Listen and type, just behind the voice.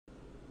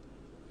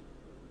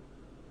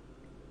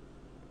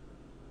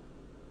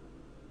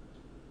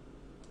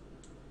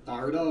The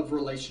Art of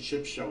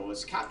Relationship show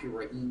is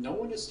copyrighted. No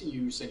one is to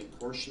use any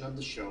portion of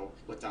the show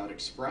without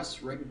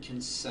express written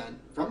consent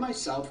from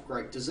myself,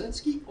 Greg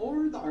Dazinski,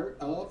 or the Art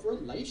of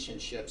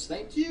Relationships.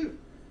 Thank you.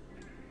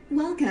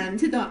 Welcome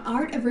to the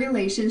Art of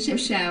Relationship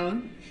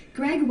show.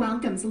 Greg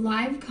welcomes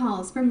live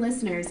calls from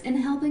listeners in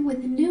helping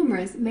with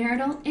numerous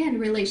marital and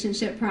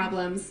relationship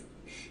problems.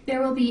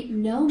 There will be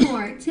no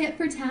more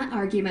tit-for-tat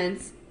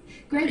arguments.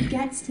 Greg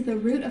gets to the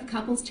root of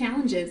couples'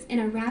 challenges in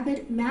a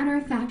rapid,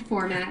 matter-of-fact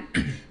format,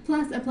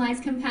 plus applies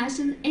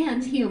compassion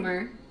and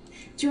humor.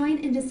 Join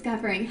in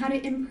discovering how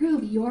to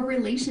improve your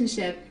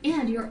relationship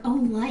and your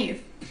own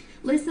life.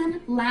 Listen,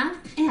 laugh,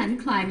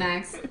 and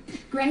climax.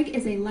 Greg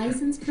is a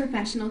licensed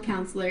professional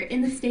counselor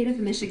in the state of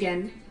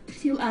Michigan.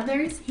 To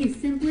others, he's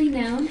simply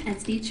known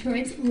as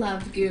Detroit's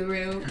love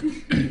guru.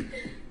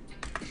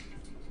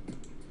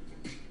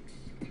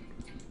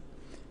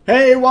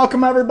 Hey,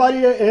 welcome everybody.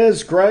 It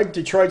is Greg,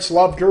 Detroit's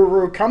Love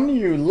Guru, coming to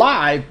you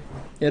live.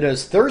 It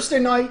is Thursday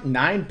night,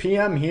 9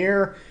 p.m.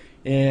 here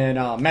in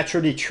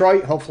Metro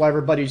Detroit. Hopefully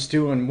everybody's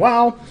doing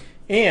well.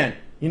 And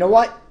you know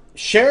what?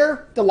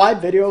 Share the live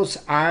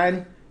videos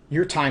on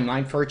your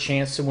timeline for a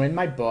chance to win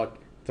my book,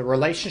 The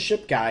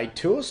Relationship Guide,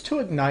 Tools to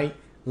Ignite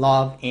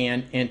Love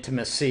and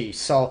Intimacy.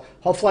 So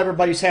hopefully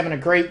everybody's having a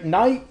great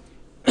night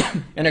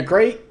and a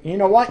great, you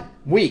know what,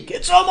 week.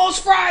 It's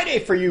almost Friday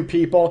for you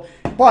people,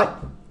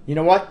 but you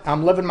know what?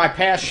 I'm living my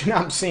passion.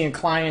 I'm seeing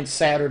clients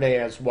Saturday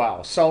as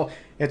well. So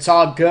it's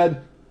all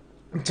good.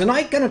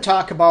 Tonight, going to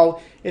talk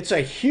about, it's a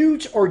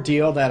huge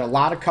ordeal that a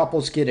lot of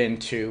couples get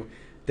into.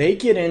 They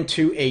get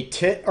into a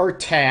tit or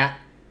tat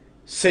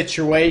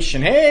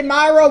situation. Hey,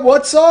 Myra,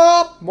 what's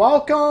up?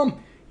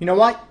 Welcome. You know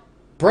what?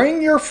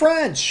 Bring your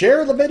friends.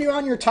 Share the video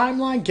on your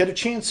timeline. Get a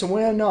chance to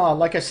win,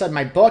 like I said,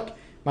 my book.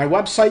 My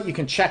website, you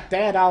can check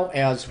that out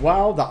as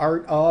well,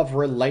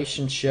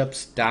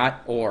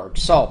 theartofrelationships.org.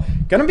 So,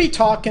 going to be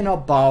talking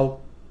about,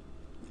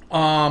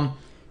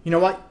 you know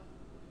what,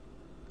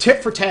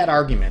 tit-for-tat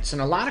arguments.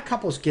 And a lot of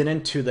couples get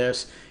into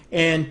this,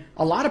 and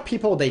a lot of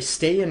people, they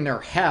stay in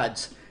their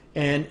heads.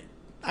 And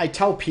I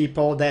tell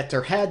people that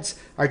their heads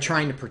are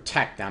trying to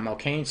protect them,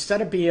 okay? Instead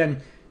of being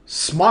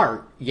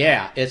smart,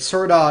 yeah, it's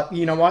sort of,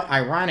 you know what,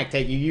 ironic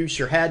that you use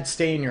your head,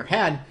 stay in your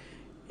head,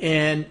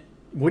 and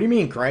what do you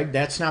mean, Greg?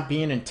 That's not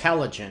being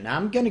intelligent.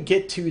 I'm going to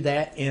get to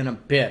that in a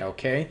bit,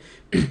 okay?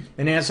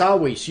 And as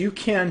always, you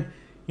can,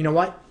 you know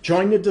what,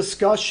 join the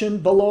discussion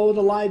below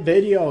the live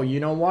video. You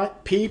know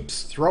what,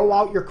 peeps, throw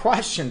out your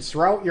questions,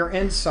 throw out your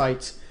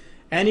insights.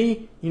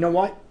 Any, you know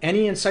what,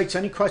 any insights,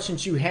 any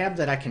questions you have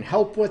that I can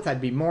help with,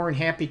 I'd be more than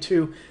happy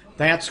to.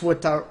 That's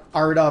what the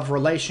Art of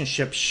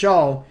Relationship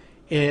show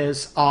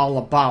is all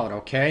about,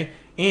 okay?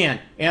 And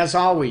as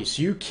always,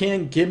 you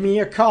can give me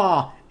a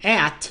call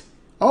at,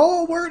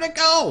 oh, where'd it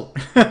go?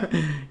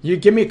 You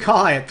give me a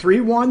call at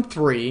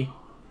 313.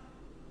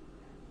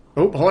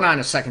 Oh, hold on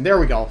a second. There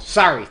we go.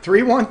 Sorry.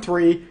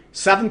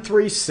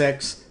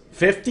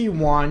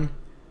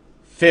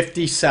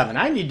 313-736-5157.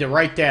 I need to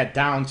write that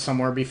down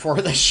somewhere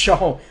before the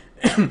show.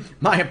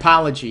 My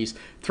apologies.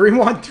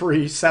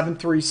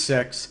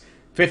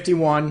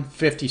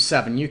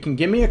 313-736-5157. You can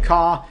give me a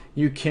call.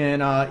 You can,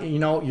 you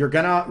know, you're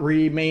going to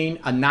remain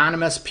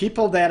anonymous.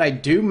 People that I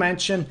do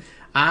mention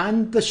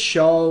on the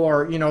show,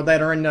 or you know,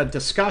 that are in the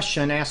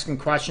discussion asking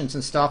questions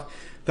and stuff,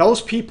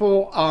 those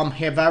people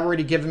have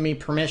already given me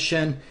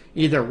permission,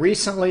 either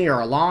recently or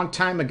a long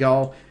time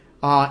ago,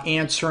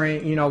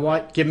 answering, you know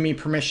what, giving me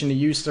permission to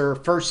use their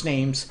first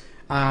names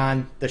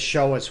on the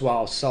show as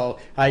well. So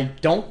I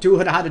don't do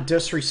it out of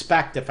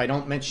disrespect. If I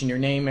don't mention your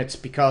name, it's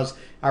because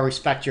I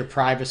respect your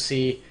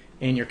privacy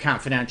and your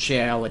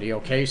confidentiality,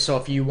 okay? So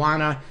if you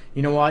wanna,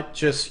 you know what,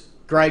 just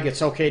Greg,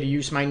 it's okay to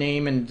use my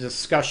name in the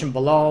discussion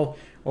below,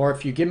 or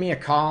if you give me a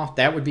call,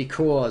 that would be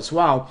cool as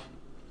well.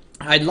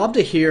 I'd love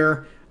to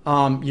hear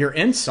your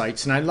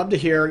insights, and I'd love to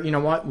hear, you know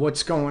what,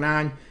 what's going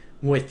on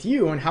with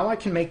you and how I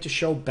can make the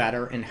show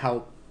better and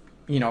help,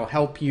 you know,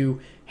 help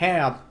you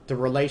have the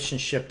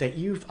relationship that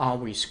you've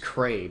always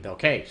craved.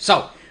 Okay,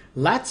 so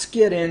let's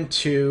get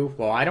into,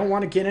 well, I don't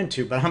want to get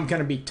into, but I'm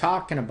going to be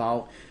talking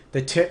about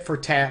the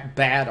tit-for-tat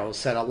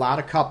battles that a lot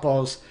of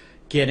couples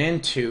get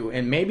into,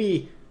 and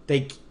maybe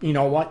they, you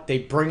know what, they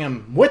bring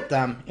them with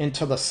them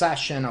into the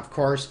session. Of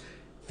course,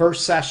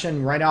 first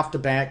session right off the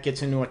bat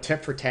gets into a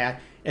tit for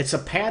tat. It's a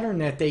pattern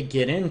that they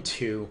get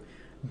into,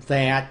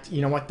 that,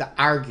 you know what, the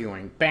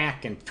arguing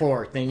back and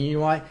forth, and you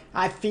know what,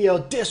 I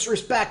feel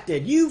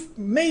disrespected. You've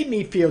made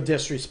me feel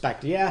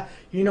disrespected. Yeah,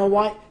 you know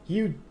what,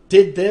 you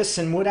did this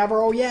and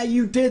whatever. Oh yeah,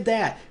 you did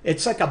that.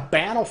 It's like a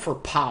battle for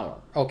power,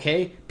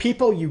 okay?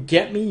 People, you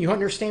get me? You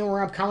understand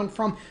where I'm coming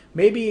from?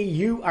 Maybe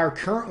you are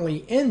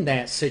currently in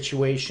that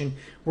situation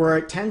where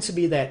it tends to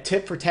be that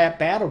tit for tat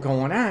battle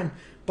going on,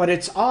 but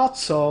it's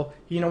also,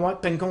 you know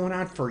what, been going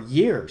on for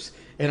years.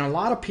 And a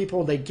lot of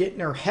people, they get in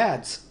their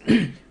heads,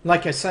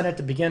 like I said at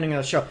the beginning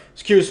of the show,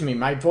 excuse me,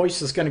 my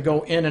voice is going to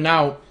go in and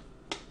out,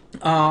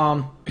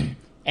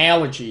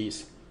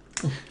 allergies.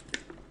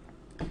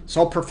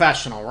 So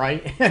professional,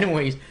 right?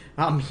 Anyways,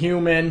 I'm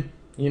human.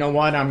 You know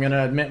what? I'm going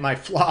to admit my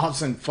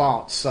flaws and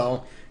faults.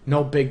 So,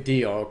 no big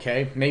deal,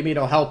 okay? Maybe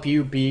it'll help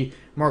you be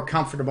more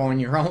comfortable in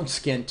your own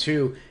skin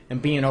too,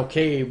 and being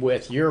okay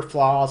with your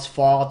flaws,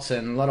 faults,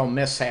 and little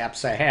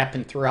mishaps that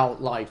happen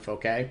throughout life,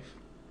 okay?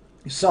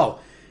 So,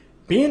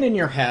 being in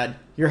your head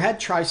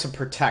tries to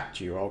protect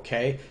you,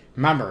 okay?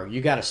 Remember,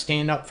 you got to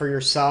stand up for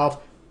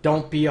yourself.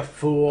 Don't be a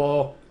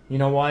fool. You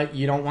know what?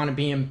 You don't want to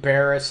be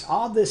embarrassed.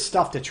 All this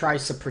stuff that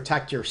tries to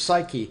protect your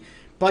psyche.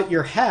 But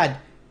your head,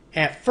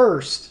 at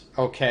first,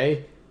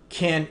 okay,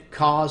 can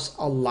cause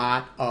a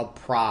lot of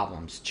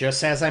problems.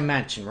 Just as I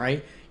mentioned,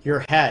 right?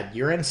 Your head,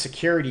 your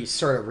insecurities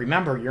sort of,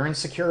 remember, you're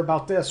insecure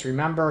about this.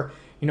 Remember,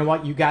 you know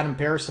what? You got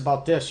embarrassed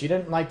about this. You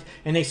didn't like,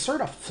 and they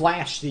sort of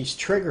flash these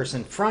triggers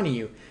in front of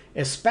you,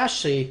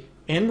 especially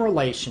in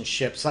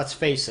relationships. Let's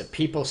face it,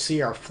 people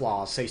see our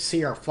flaws. They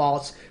see our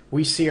faults.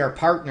 We see our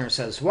partners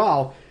as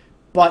well.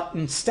 But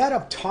instead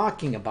of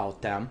talking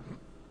about them,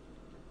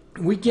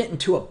 we get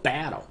into a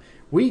battle.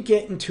 We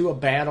get into a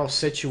battle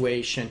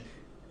situation.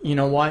 You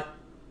know what?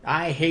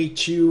 I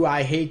hate you.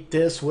 I hate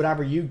this.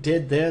 Whatever. You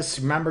did this.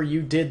 Remember,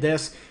 you did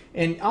this.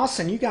 And all of a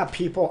sudden, you got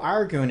people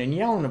arguing and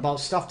yelling about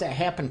stuff that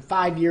happened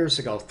 5 years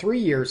ago, 3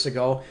 years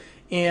ago.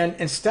 And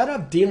instead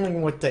of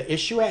dealing with the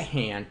issue at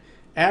hand,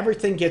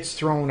 everything gets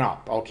thrown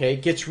up, okay?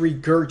 It gets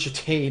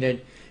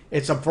regurgitated.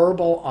 It's a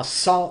verbal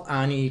assault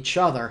on each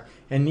other.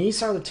 And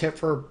these are the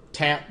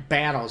tit-for-tat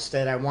battles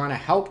that I want to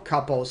help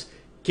couples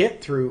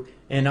get through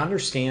and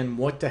understand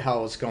what the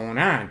hell is going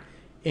on.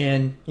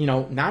 And, you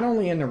know, not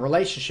only in the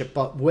relationship,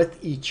 but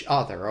with each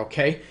other,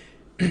 okay?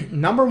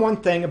 Number one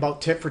thing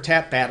about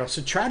tit-for-tat battles,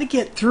 so try to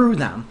get through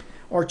them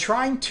or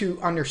trying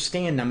to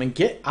understand them and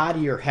get out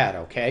of your head,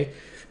 okay?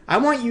 I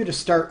want you to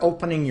start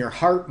opening your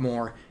heart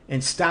more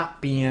and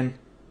stop being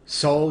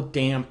so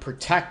damn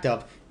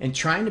protective and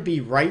trying to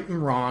be right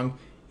and wrong.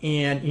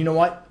 And you know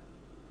what?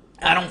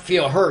 I don't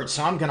feel heard,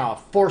 so I'm going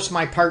to force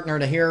my partner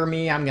to hear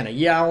me. I'm going to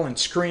yell and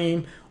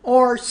scream.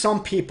 Or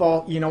some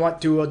people, you know what,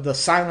 do the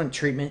silent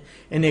treatment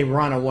and they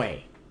run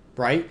away,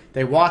 right?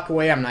 They walk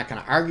away. I'm not going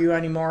to argue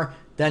anymore.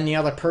 Then the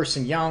other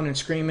person yelling and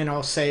screaming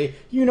will say,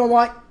 you know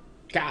what?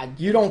 God,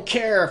 you don't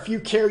care. If you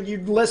cared,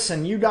 you'd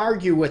listen. You'd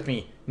argue with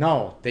me.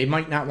 No, they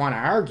might not want to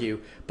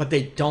argue, but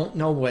they don't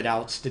know what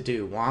else to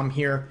do. Well, I'm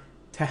here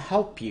to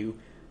help you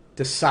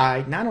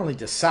decide, not only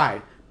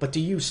decide, but to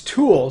use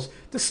tools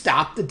to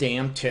stop the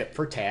damn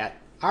tit-for-tat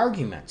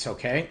arguments,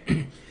 okay?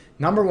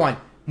 Number one,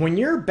 when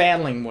you're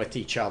battling with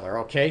each other,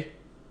 okay,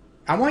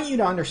 I want you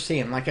to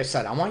understand, like I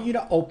said, I want you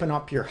to open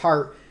up your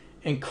heart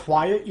and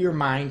quiet your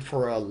mind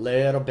for a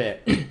little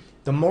bit.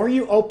 The more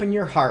you open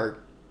your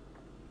heart,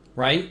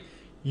 right,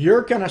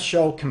 you're going to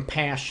show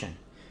compassion.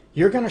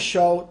 You're going to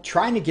show,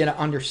 trying to get an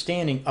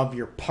understanding of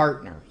your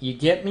partner. You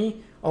get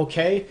me?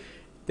 Okay?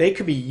 They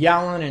could be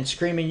yelling and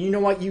screaming, you know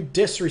what, you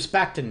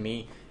disrespected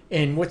me.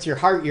 And with your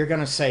heart, you're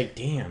going to say,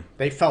 damn,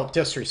 they felt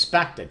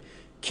disrespected.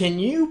 Can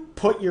you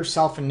put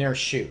yourself in their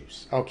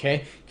shoes?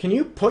 Okay? Can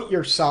you put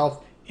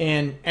yourself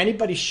in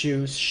anybody's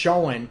shoes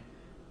showing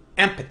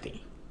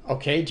empathy?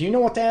 Okay? Do you know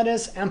what that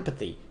is?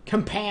 Empathy.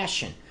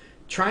 Compassion.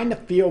 Trying to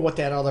feel what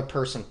that other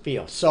person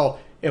feels. So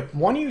if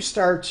one of you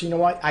starts, you know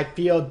what, I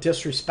feel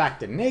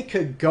disrespected, and they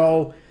could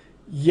go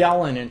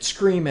yelling and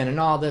screaming and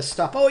all this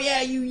stuff. Oh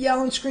yeah, you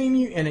yell and scream,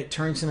 you, and it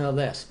turns into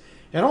this.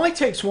 It only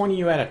takes one of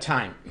you at a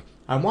time.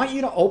 I want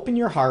you to open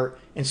your heart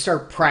and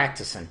start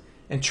practicing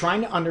and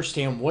trying to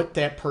understand what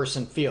that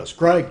person feels.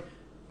 Greg,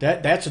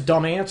 that's a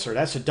dumb answer.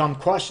 That's a dumb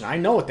question. I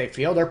know what they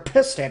feel. They're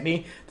pissed at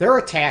me. They're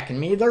attacking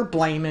me. They're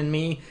blaming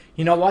me.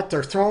 You know what?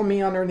 They're throwing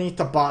me underneath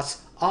the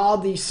bus. All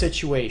these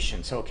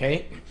situations,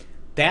 okay?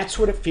 That's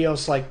what it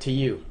feels like to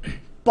you.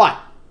 But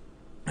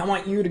I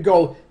want you to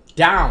go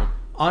down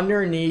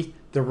underneath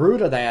the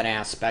root of that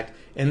aspect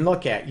and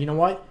look at, you know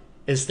what?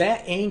 Is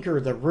that anger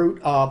the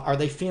root of, are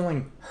they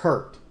feeling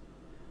hurt?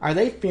 Are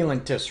they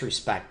feeling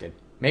disrespected?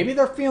 Maybe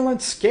they're feeling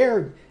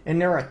scared and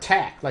they're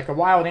attacked. Like a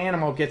wild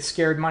animal gets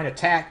scared, might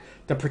attack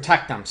to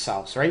protect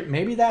themselves, right?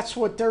 Maybe that's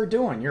what they're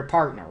doing, your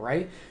partner,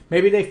 right?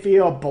 Maybe they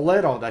feel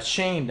belittled,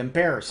 ashamed,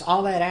 embarrassed,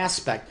 all that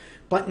aspect.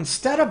 But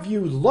instead of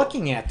you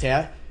looking at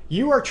that,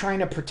 you are trying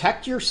to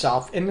protect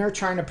yourself and they're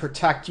trying to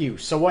protect you.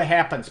 So what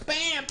happens?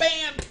 Bam,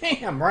 bam,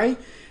 bam, right?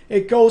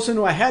 It goes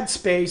into a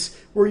headspace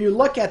where you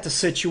look at the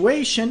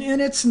situation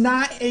and it's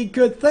not a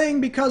good thing,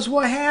 because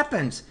what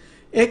happens?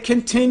 It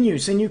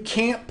continues and you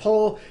can't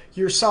pull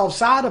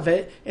yourselves out of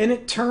it, and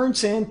it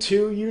turns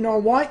into, you know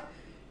what?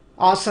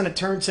 All of a sudden it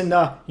turns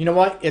into, you know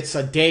what? It's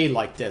a day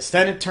like this.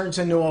 Then it turns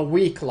into a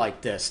week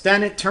like this.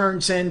 Then it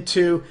turns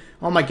into,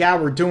 oh my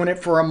God, we're doing it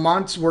for a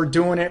month. We're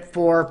doing it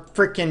for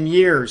freaking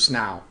years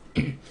now.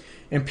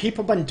 And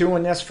people have been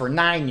doing this for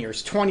 9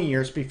 years, 20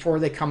 years before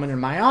they come into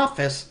my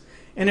office.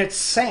 And it's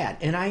sad,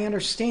 and I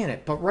understand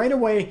it. But right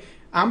away,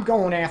 I'm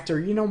going after,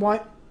 you know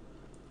what?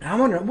 I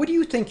want to, what do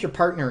you think your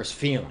partner is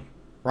feeling,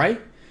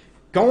 right?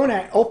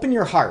 Open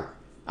your heart.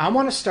 I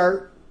want to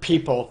start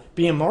people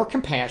being more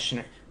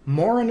compassionate,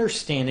 more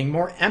understanding,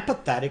 more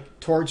empathetic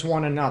towards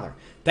one another.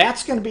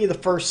 That's going to be the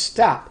first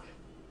step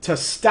to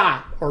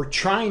stop, or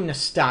trying to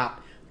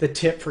stop, the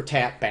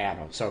tit-for-tat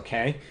battles,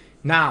 okay?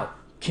 Now,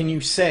 can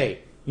you say,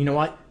 you know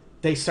what?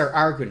 They start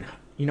arguing.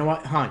 You know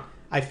what, hon?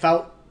 I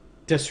felt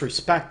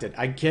disrespected.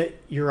 I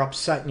get you're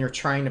upset and you're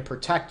trying to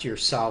protect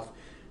yourself,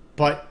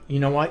 but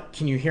you know what?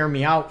 Can you hear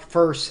me out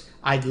first?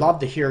 I'd love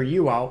to hear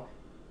you out,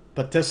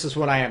 but this is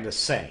what I have to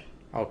say,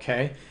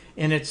 okay?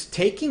 And it's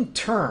taking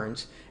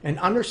turns and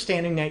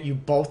understanding that you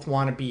both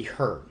want to be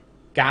heard.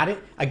 Got it?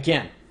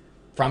 Again,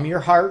 from your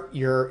heart,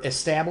 you're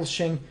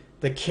establishing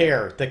the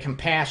care, the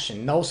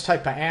compassion, those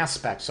type of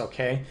aspects,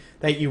 okay?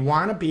 That you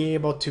want to be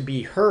able to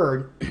be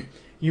heard,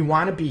 you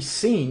want to be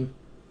seen.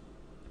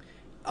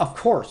 Of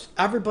course,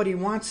 everybody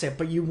wants it,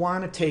 but you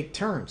want to take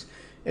turns.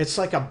 It's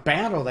like a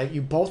battle that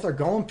you both are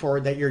going for,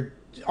 that you're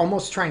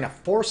almost trying to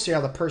force the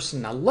other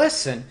person to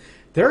listen.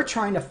 They're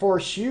trying to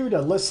force you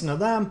to listen to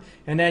them,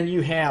 and then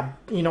you have,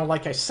 you know,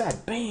 like I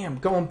said, bam,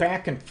 going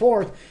back and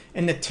forth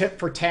in the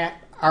tit-for-tat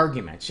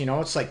arguments. You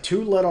know, it's like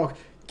two little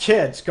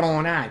kids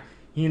going on.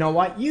 You know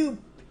what? You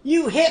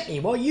hit me.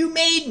 Well, you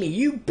made me.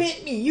 You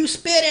bit me. You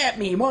spit at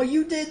me. Well,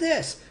 you did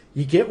this.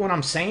 You get what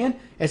I'm saying?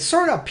 It's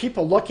sort of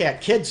people look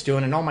at kids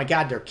doing and, oh my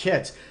God, they're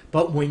kids.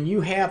 But when you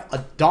have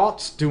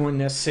adults doing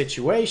this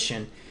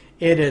situation,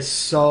 it is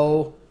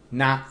so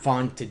not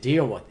fun to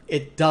deal with.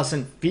 It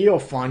doesn't feel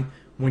fun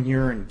when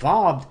you're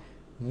involved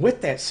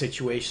with that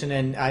situation.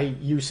 And I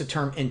use the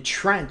term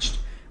entrenched,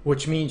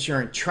 which means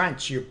you're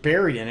entrenched, you're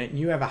buried in it, and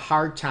you have a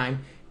hard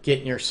time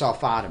getting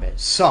yourself out of it.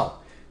 So,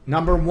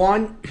 number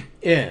one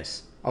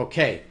is,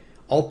 okay,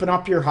 open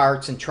up your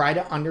hearts and try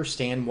to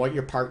understand what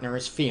your partner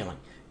is feeling.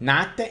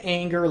 Not the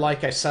anger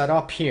like I said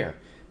up here,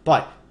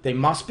 but they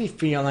must be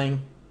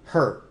feeling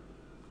hurt,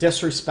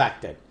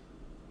 disrespected,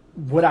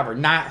 whatever,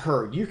 not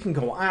heard. You can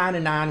go on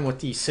and on with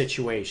these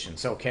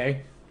situations,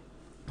 okay?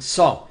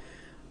 So,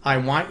 I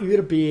want you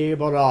to be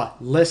able to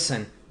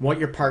listen what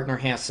your partner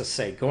has to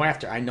say. Go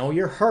after. I know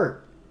you're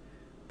hurt,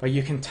 but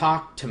you can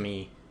talk to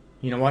me.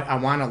 You know what? I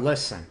want to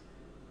listen.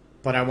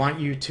 But I want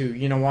you to,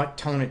 you know what,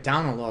 tone it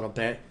down a little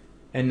bit.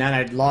 And then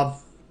I'd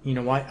love, you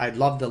know what, I'd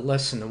love to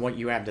listen to what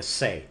you have to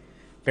say.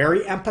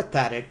 Very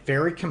empathetic,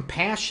 very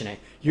compassionate.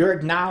 You're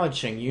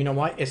acknowledging, you know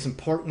what, it's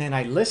important that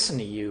I listen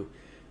to you.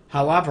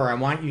 However, I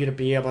want you to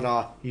be able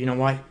to, you know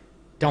what,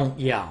 don't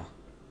yell.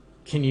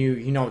 Can you,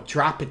 you know,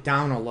 drop it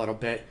down a little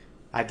bit?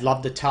 I'd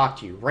love to talk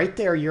to you. Right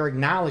there, you're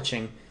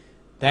acknowledging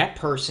that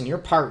person, your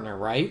partner,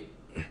 right?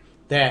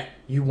 That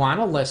you want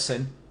to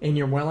listen and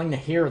you're willing to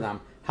hear them.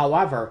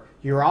 However,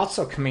 you're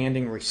also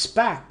commanding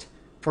respect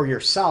for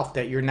yourself,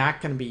 that you're not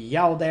going to be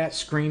yelled at,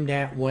 screamed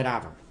at,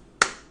 whatever.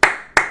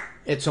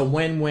 It's a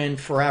win-win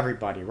for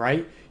everybody,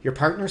 right? Your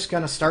partner's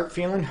going to start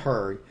feeling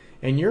heard,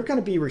 and you're going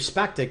to be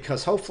respected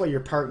because hopefully your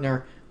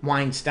partner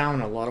winds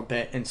down a little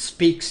bit and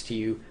speaks to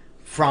you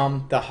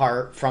from the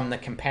heart, from the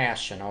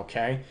compassion,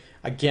 okay?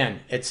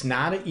 Again, it's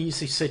not an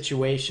easy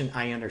situation.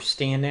 I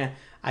understand that.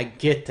 I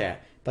get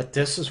that. But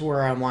this is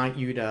where I want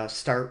you to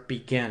start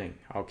beginning,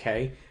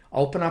 okay?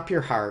 Open up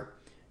your heart,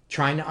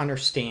 trying to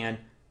understand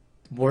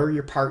where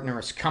your partner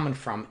is coming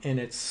from, and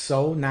it's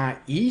so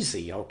not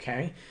easy,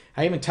 okay?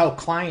 I even tell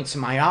clients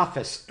in my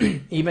office,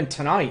 even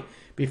tonight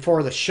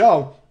before the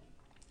show,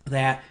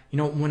 that, you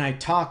know, when I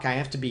talk, I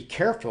have to be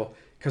careful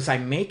because I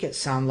make it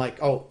sound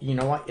like, oh, you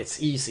know what,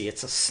 it's easy,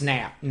 it's a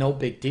snap, no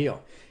big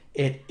deal.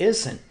 It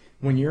isn't.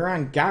 When you're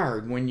on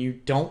guard, when you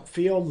don't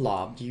feel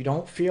loved, you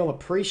don't feel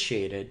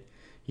appreciated,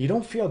 you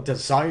don't feel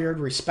desired,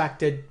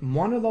 respected,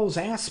 one of those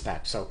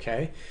aspects,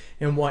 okay?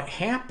 And what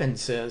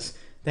happens is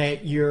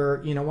that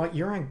you're, you know what,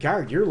 you're on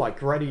guard. You're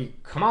like ready,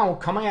 come on,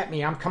 come at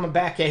me, I'm coming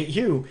back at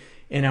you.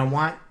 And I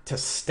want to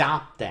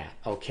stop that,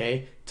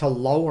 okay? To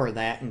lower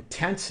that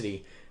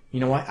intensity. You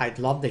know what, I'd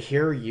love to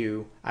hear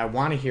you. I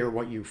want to hear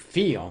what you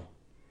feel.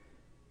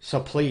 So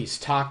please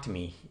talk to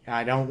me.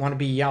 I don't want to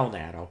be yelled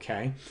at,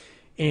 okay?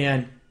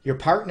 And your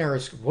partner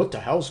is, what the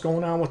hell's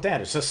going on with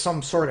that? Is this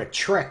some sort of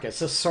trick? Is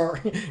this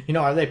sort, you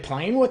know, are they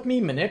playing with me,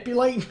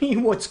 manipulating me?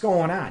 What's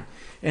going on?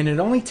 And it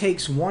only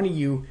takes one of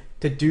you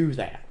to do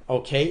that,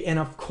 okay? And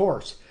of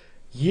course,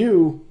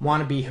 you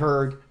want to be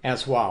heard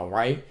as well,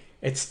 right?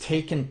 It's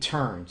taking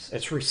turns.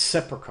 It's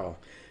reciprocal.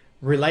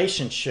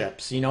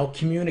 Relationships, you know,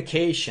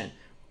 communication,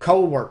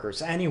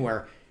 co-workers,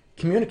 anywhere.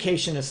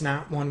 Communication is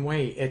not one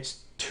way.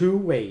 It's two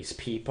ways,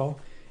 people.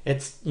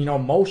 It's, you know,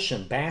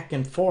 motion back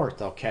and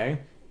forth, okay?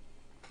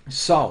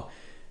 So,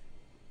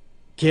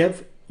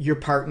 give your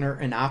partner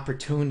an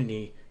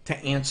opportunity to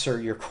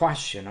answer your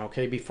question,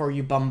 okay, before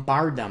you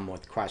bombard them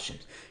with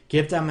questions.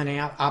 Give them an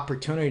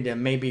opportunity to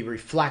maybe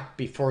reflect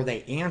before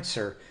they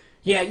answer.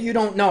 Yeah, you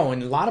don't know.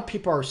 And a lot of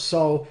people are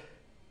so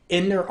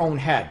in their own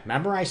head.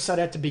 Remember I said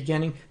at the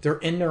beginning, they're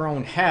in their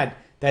own head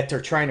that they're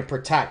trying to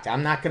protect.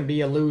 I'm not going to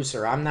be a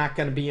loser. I'm not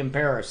going to be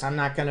embarrassed. I'm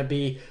not going to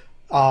be,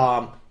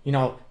 you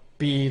know,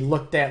 be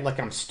looked at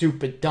like I'm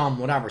stupid, dumb,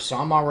 whatever. So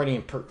I'm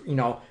already,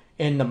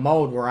 in the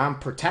mode where I'm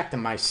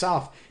protecting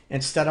myself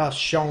instead of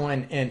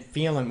showing and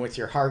feeling with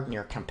your heart and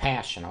your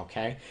compassion,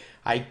 okay?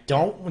 I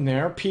don't,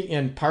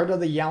 and part of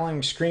the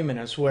yelling, screaming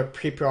is where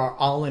people are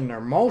all in their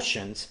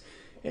emotions.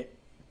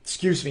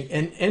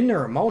 In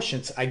their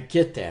emotions, I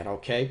get that,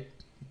 okay?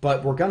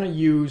 But we're going to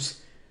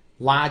use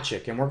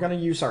logic, and we're going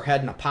to use our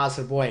head in a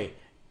positive way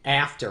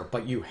after,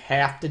 but you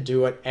have to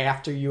do it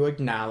after you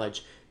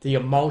acknowledge the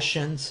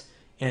emotions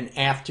and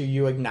after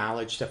you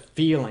acknowledge the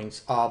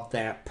feelings of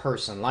that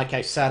person. Like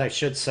I said, I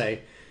should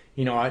say,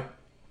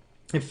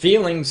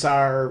 feelings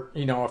are,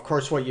 of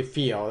course, what you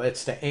feel.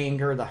 It's the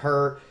anger, the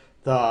hurt,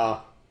 the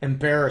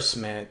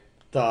embarrassment,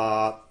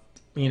 the,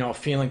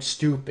 feeling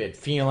stupid,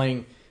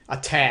 feeling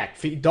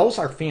attacked. Those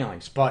are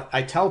feelings. But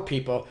I tell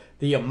people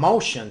the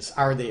emotions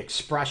are the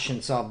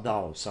expressions of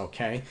those,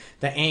 okay?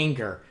 The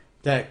anger,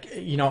 the,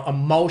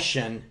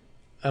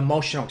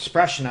 emotional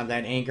expression of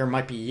that anger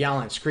might be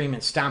yelling,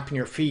 screaming, stomping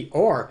your feet,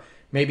 or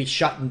maybe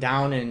shutting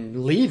down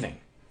and leaving.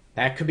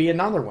 That could be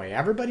another way.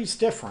 Everybody's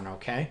different,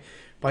 okay?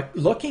 But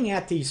looking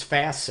at these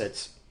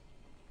facets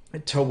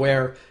to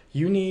where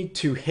you need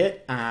to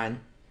hit on,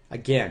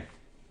 again,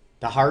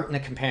 the heart and the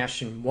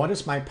compassion. What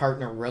is my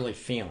partner really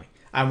feeling?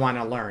 I want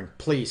to learn.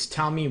 Please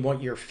tell me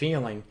what you're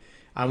feeling.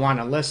 I want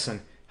to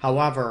listen.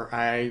 However,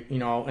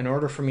 in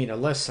order for me to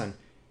listen,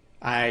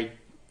 I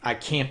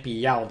can't be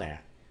yelled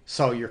at.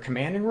 So you're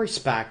commanding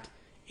respect,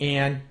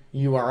 and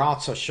you are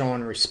also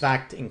showing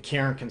respect and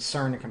care and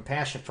concern and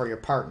compassion for your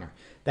partner.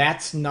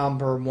 That's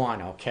number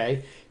one,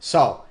 okay?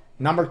 So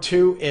number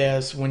two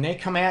is when they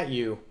come at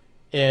you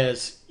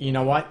is,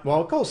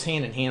 well, it goes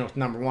hand in hand with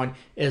number one,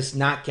 is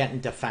not getting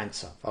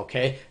defensive,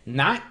 okay?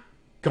 Not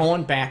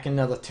going back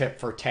into the tit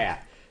for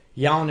tat,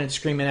 yelling and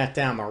screaming at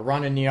them or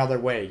running the other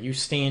way. You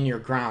stand your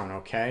ground,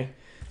 okay?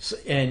 So,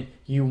 and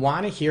you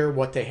want to hear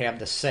what they have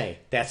to say.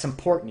 That's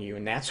important to you.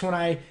 And that's when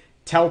I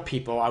tell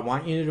people, I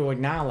want you to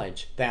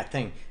acknowledge that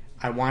thing.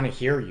 I want to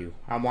hear you.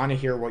 I want to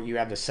hear what you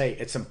have to say.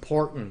 It's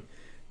important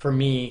for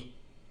me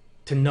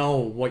to know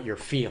what you're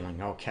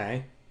feeling,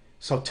 okay?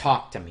 So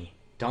talk to me.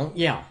 Don't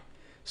yell.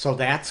 So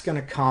that's going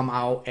to come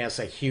out as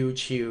a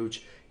huge,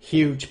 huge,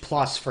 huge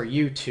plus for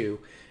you two.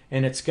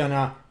 And it's going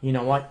to,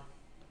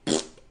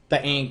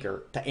 the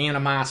anger, the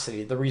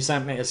animosity, the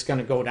resentment is going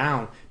to go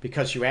down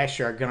because you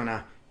actually are going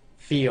to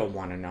feel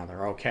one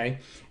another, okay?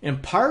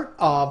 And part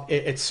of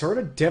it's sort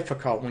of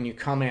difficult when you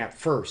come at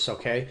first,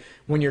 okay?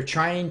 When you're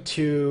trying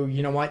to,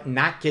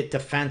 not get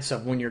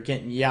defensive when you're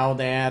getting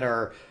yelled at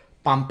or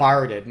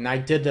bombarded. And I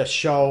did a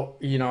show,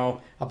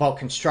 about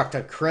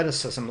constructive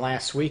criticism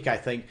last week, I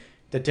think,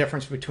 the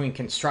difference between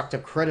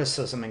constructive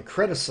criticism and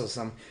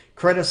criticism.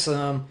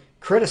 Criticism,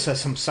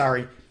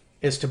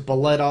 is to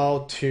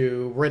belittle,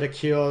 to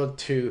ridicule,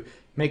 to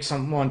make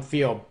someone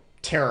feel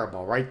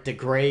terrible, right?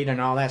 Degrade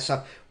and all that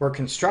stuff. Where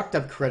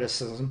constructive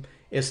criticism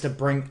is to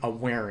bring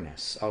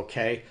awareness,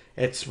 okay?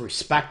 It's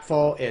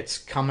respectful. It's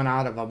coming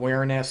out of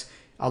awareness.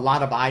 A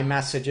lot of I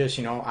messages,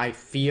 I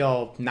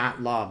feel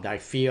not loved. I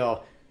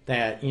feel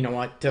that,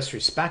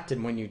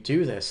 disrespected when you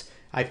do this.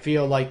 I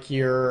feel like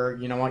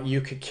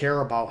you could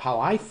care about how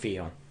I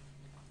feel.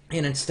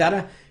 And instead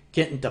of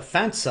getting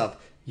defensive,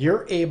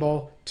 you're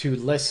able to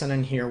listen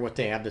and hear what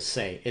they have to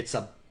say. It's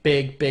a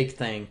big, big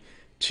thing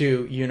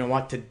to,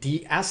 to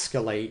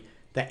de-escalate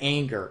the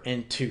anger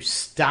and to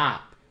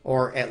stop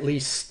or at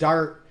least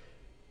start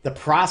the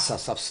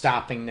process of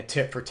stopping the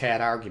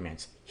tit-for-tat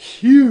arguments.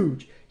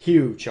 Huge,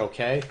 huge,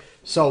 okay?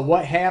 So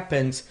what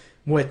happens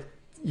with,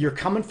 you're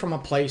coming from a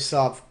place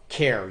of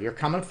care. You're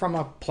coming from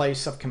a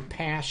place of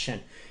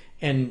compassion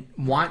and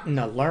wanting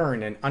to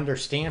learn and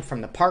understand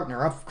from the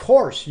partner. Of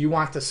course, you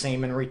want the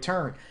same in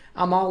return.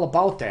 I'm all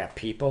about that,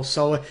 people.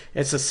 So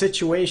it's a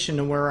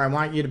situation where I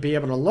want you to be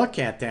able to look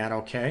at that,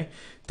 okay?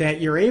 That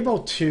you're able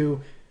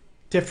to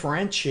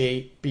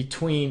differentiate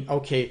between,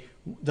 okay,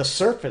 the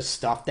surface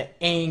stuff, the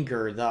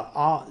anger,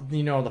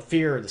 the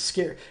fear, the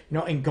scare,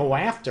 and go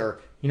after,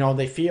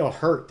 they feel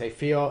hurt, they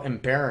feel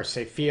embarrassed,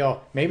 they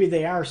feel, maybe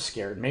they are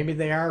scared, maybe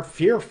they are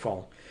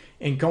fearful,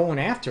 and going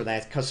after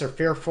that because they're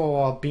fearful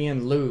of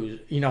being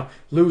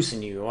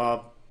losing you,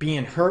 of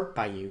being hurt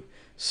by you.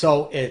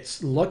 So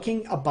it's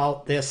looking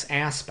about this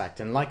aspect.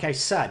 And like I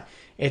said,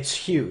 it's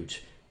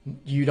huge.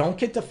 You don't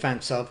get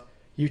defensive.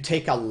 You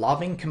take a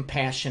loving,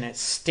 compassionate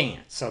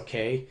stance,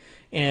 okay?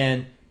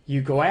 And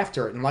you go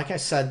after it. And like I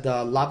said,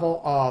 the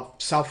level of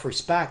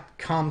self-respect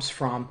comes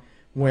from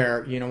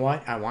where,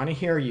 I want to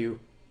hear you,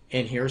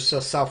 and here's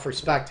the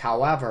self-respect.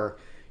 However,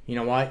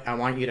 I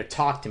want you to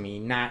talk to me,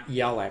 not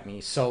yell at me.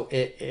 So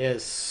it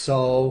is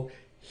so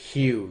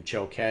huge,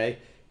 okay?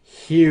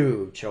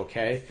 Huge,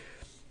 okay?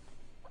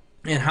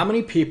 And how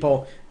many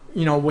people,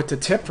 with the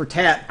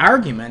tit-for-tat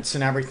arguments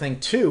and everything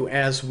too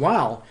as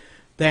well,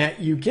 that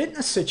you get in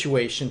a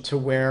situation to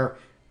where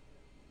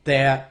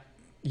that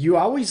you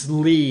always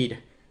lead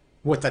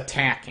with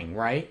attacking,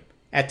 right?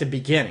 At the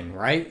beginning,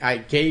 right? I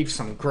gave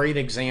some great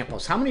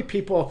examples. How many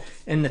people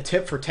in the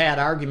tit-for-tat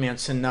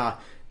arguments, and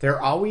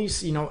they're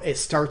always, it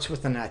starts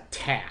with an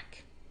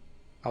attack,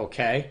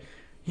 okay?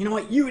 You know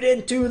what? You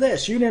didn't do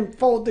this. You didn't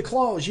fold the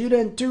clothes. You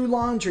didn't do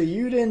laundry.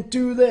 You didn't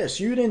do this.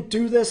 You didn't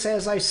do this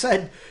as I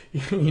said.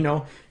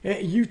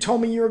 You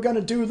told me you were going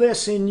to do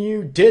this and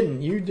you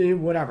didn't. You did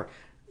whatever.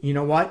 You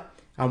know what?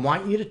 I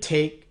want you to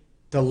take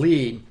the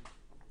lead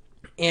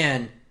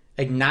in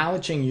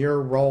acknowledging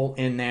your role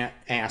in that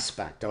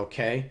aspect,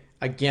 okay?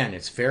 again,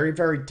 it's very,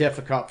 very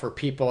difficult for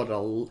people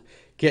to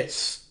get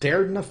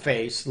stared in the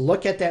face,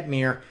 look at that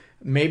mirror.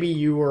 Maybe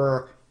you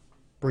were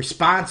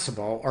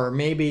responsible, or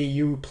maybe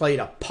you played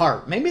a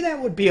part. Maybe that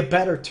would be a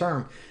better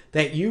term,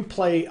 that you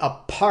play a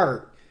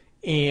part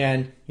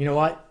in, you know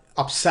what,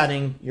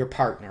 upsetting your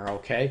partner,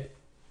 okay?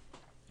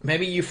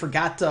 Maybe you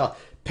forgot to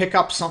pick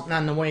up something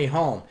on the way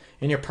home,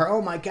 and your partner,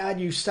 oh my God,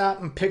 you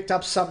stopped and picked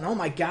up something. Oh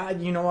my God,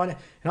 you know what?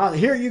 And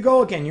here you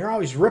go again. You're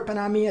always ripping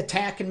on me,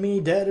 attacking me,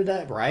 da da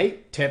da.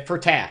 Right? Tit for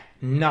tat.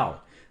 No,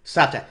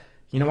 stop that.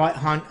 You know what,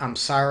 hon? I'm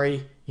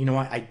sorry. You know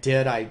what?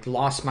 I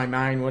lost my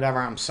mind. Whatever.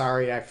 I'm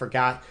sorry. I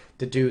forgot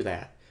to do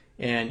that.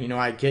 And you know,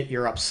 I get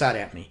you're upset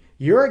at me.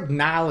 You're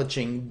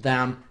acknowledging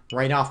them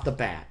right off the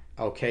bat.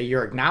 Okay?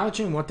 You're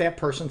acknowledging what that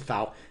person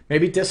felt.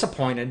 Maybe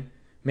disappointed.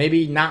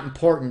 Maybe not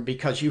important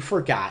because you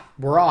forgot.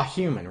 We're all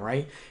human,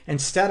 right?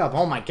 Instead of,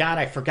 oh my God,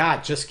 I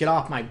forgot. Just get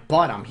off my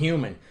butt. I'm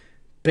human.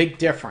 Big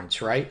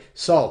difference, right?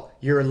 So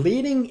you're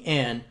leading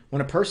in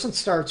when a person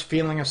starts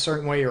feeling a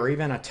certain way or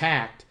even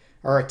attacked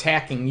or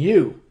attacking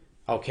you,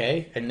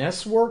 okay? And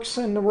this works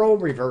in the role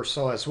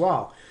reversal as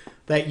well,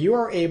 that you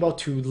are able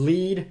to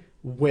lead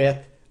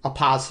with a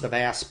positive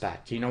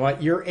aspect. You know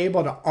what? You're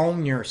able to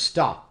own your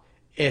stuff.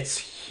 It's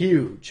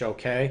huge,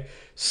 okay?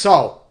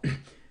 So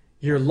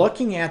you're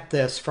looking at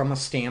this from a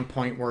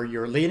standpoint where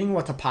you're leading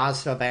with a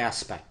positive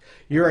aspect.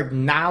 You're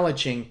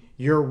acknowledging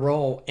your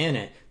role in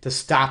it to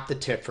stop the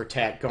tit for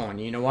tat going.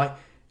 You know what?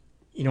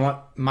 You know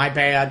what? My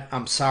bad.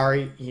 I'm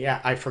sorry.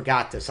 Yeah, I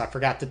forgot this. I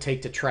forgot to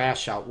take the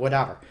trash out.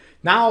 Whatever.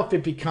 Now, if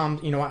it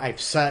becomes, you know what? I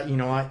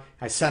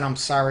said I'm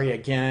sorry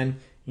again.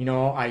 You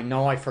know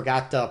I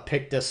forgot to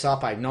pick this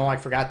up. I know I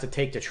forgot to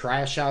take the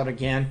trash out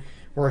again.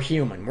 We're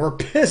human. We're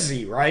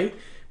busy, right?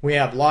 We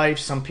have life.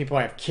 Some people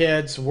have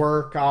kids,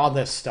 work, all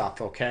this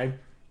stuff, okay?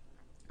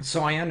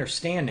 So I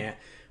understand that.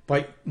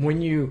 But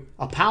when you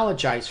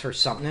apologize for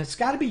something, it's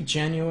got to be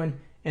genuine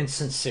and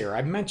sincere.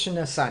 I've mentioned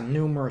this on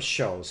numerous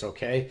shows,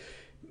 okay?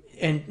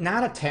 And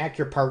not attack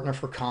your partner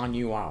for calling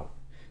you out.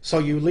 So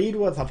you lead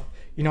with a,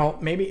 you know,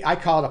 maybe I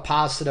call it a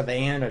positive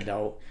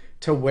antidote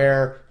to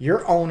where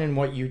you're owning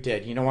what you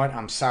did. You know what?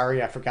 I'm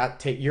sorry. I forgot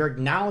to take. You're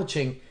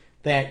acknowledging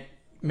that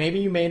maybe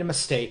you made a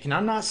mistake. And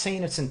I'm not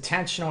saying it's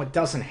intentional. It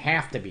doesn't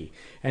have to be.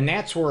 And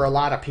that's where a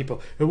lot of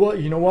people, well,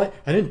 you know what?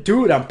 I didn't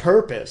do it on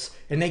purpose.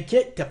 And they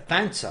get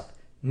defensive.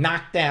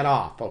 Knock that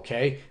off,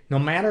 okay? No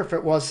matter if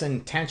it was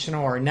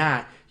intentional or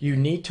not, you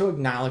need to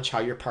acknowledge how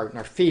your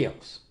partner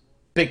feels.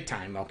 Big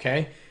time,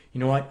 okay?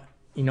 You know what?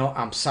 You know,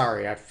 I'm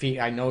sorry.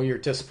 I know you're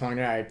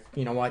disappointed.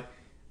 You know what?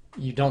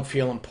 You don't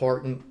feel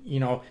important.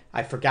 You know,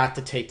 I forgot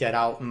to take that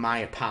out. My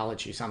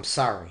apologies. I'm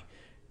sorry.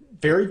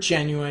 Very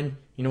genuine.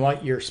 You know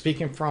what? You're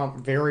speaking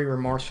from very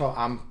remorseful.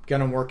 I'm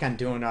going to work on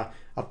doing a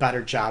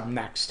better job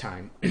next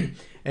time.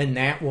 And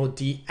that will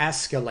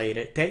de-escalate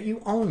it, that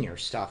you own your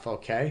stuff,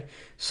 okay?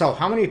 So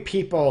how many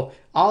people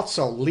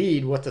also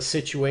lead with a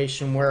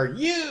situation where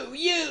you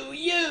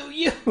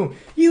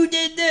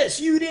did this,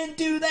 you didn't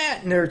do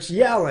that, and there's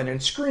yelling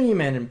and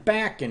screaming and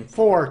back and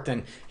forth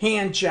and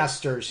hand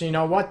gestures, you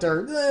know what,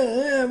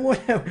 they're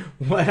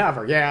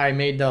whatever. Yeah, I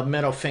made the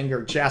middle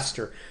finger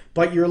gesture.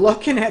 But you're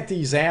looking at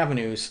these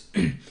avenues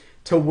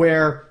to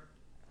where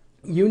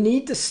you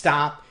need to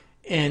stop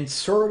and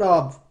sort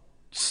of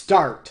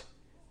start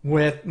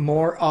with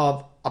more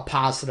of a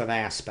positive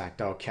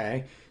aspect,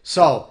 okay?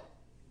 So,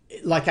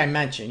 like I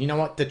mentioned, you know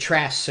what? The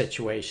trash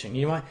situation.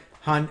 You know what,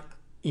 hon?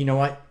 You know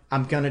what?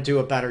 I'm going to do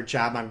a better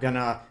job. I'm going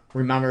to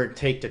remember to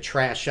take the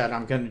trash out.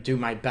 I'm going to do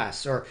my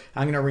best. Or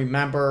I'm going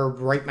to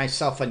write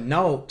myself a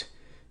note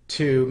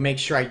to make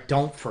sure I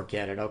don't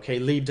forget it, okay?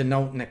 Leave the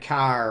note in the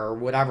car or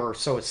whatever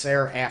so it's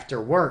there after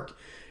work.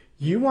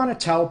 You want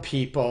to tell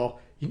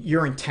people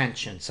your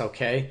intentions,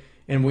 okay?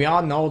 And we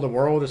all know the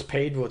world is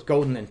paved with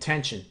golden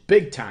intentions,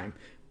 big time.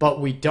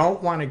 But we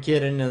don't want to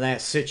get into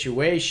that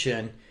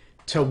situation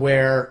to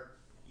where,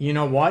 you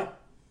know what?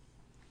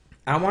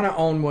 I want to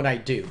own what I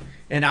do.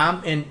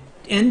 And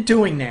in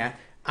doing that,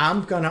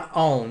 I'm going to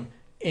own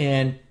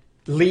and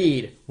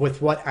lead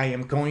with what I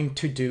am going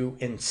to do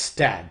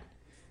instead.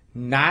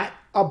 Not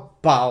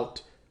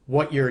about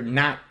what you're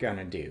not going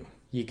to do.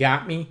 You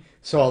got me?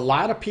 So a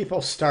lot of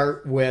people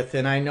start with,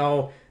 and I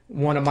know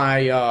one of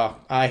my,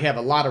 I have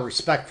a lot of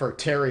respect for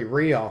Terry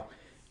Real,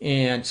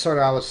 and sort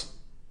of I was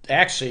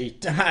actually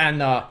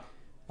on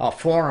a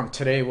forum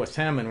today with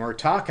him, and we're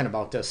talking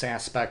about this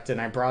aspect, and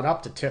I brought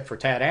up the tit for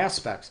tat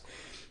aspects,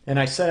 and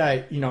I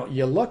said,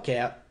 you look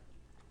at,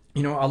 a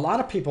lot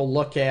of people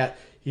look at,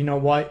 you know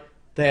what,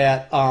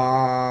 that,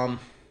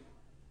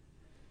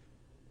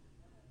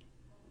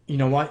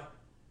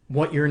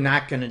 what you're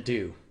not going to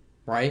do,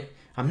 right?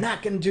 I'm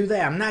not going to do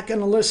that. I'm not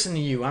going to listen to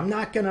you. I'm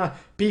not going to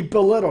be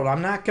belittled.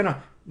 I'm not going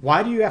to...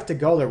 Why do you have to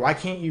go there? Why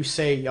can't you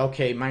say,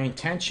 okay, my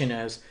intention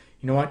is,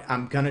 you know what,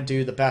 I'm going to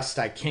do the best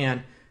I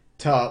can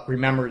to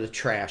remember the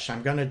trash.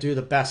 I'm going to do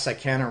the best I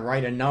can and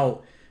write a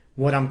note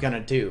what I'm going to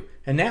do.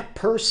 And that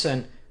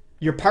person,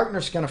 your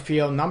partner's going to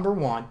feel, number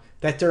one,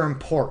 that they're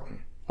important,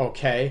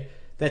 okay?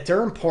 That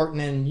they're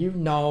important, and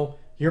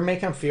you're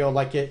making them feel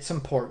like it's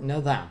important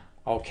to them,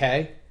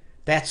 okay?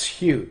 That's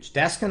huge.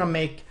 That's going to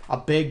make a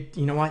big,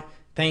 you know what?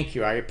 Thank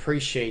you. I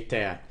appreciate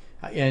that.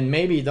 And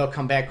maybe they'll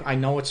come back. I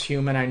know it's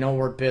human. I know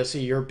we're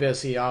busy. You're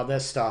busy, all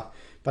this stuff.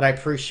 But I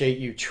appreciate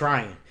you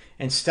trying.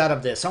 Instead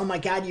of this, oh my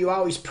God, you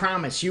always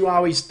promise. You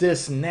always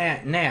this and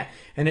that and that.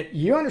 And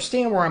you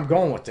understand where I'm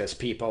going with this,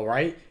 people,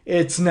 right?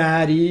 It's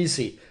not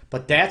easy.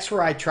 But that's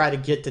where I try to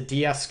get the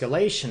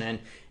de-escalation in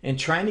and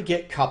trying to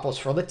get couples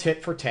for the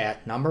tit for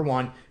tat. Number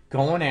one,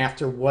 going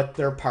after what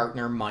their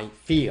partner might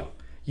feel.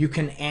 You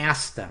can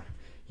ask them.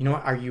 You know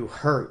what? Are you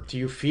hurt? Do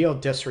you feel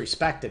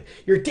disrespected?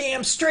 You're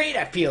damn straight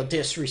I feel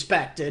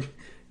disrespected.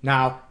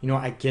 Now, you know,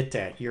 I get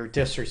that. You're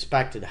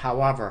disrespected.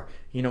 However,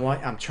 you know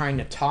what? I'm trying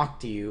to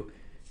talk to you.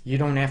 You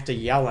don't have to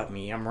yell at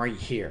me. I'm right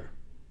here.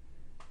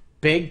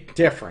 Big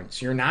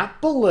difference. You're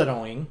not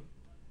belittling,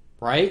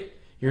 right?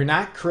 You're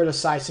not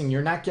criticizing.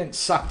 You're not getting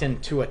sucked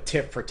into a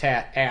tit for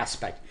tat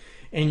aspect.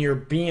 And you're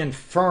being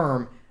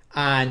firm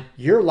on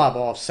your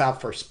level of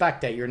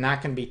self-respect that you're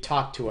not going to be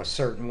talked to a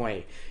certain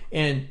way.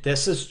 And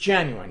this is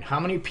genuine. How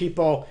many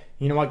people,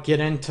 you know what,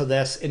 get into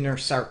this and they're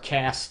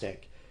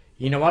sarcastic?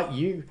 You know what,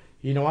 you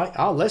know what,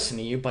 I'll listen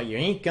to you, but you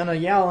ain't going to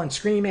yell and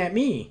scream at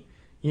me.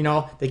 You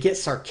know, they get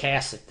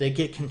sarcastic. They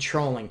get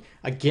controlling.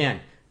 Again,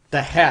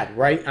 the head,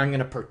 right? I'm going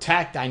to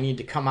protect. I need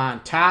to come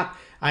on top.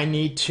 I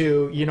need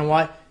to, you know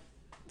what,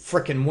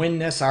 freaking win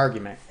this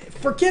argument.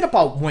 Forget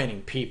about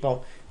winning,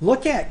 people.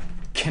 Look at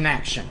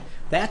connection.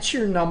 That's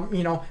your number,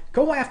 you know,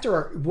 go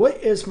after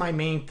what is my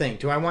main thing.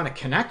 Do I want to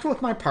connect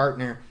with my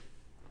partner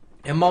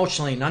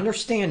emotionally and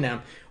understand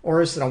them,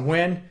 or is it a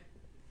win,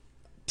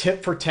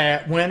 tit for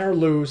tat, win or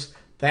lose,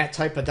 that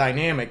type of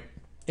dynamic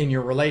in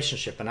your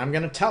relationship? And I'm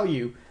going to tell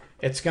you,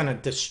 it's going to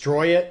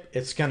destroy it.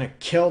 It's going to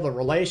kill the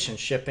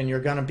relationship, and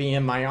you're going to be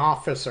in my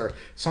office or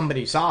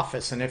somebody's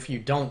office. And if you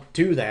don't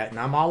do that, and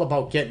I'm all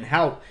about getting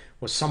help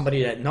with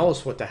somebody that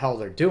knows what the hell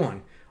they're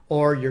doing,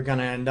 or you're going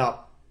to end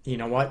up, you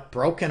know what,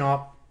 broken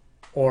up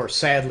or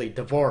sadly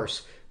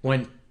divorced,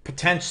 when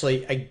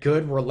potentially a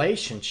good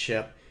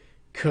relationship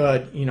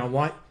could, you know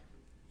what,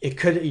 it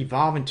could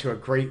evolve into a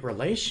great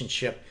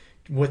relationship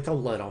with a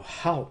little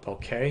help,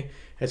 okay?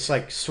 It's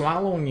like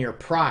swallowing your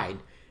pride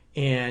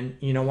and,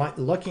 you know what,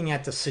 looking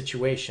at the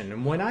situation.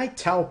 And when I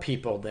tell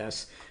people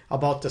this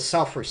about the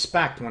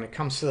self-respect when it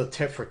comes to the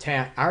tit for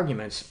tat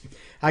arguments,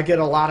 I get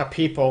a lot of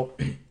people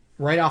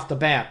right off the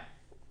bat,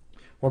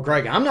 well,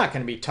 Greg, I'm not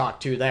going to be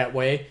talked to that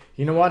way.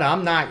 You know what,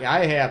 I'm not,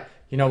 I have,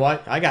 you know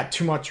what, I got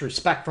too much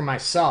respect for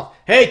myself.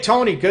 Hey,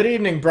 Tony, good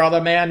evening,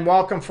 brother, man.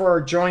 Welcome for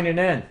joining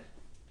in.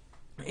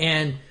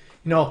 And,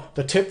 you know,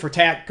 the tit for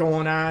tat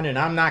going on, and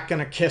I'm not going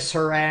to kiss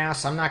her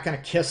ass. I'm not going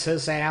to kiss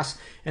his ass.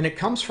 And it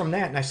comes from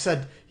that. And I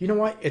said, you know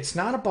what? It's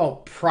not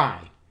about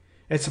pride.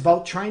 It's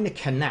about trying to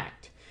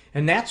connect.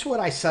 And that's what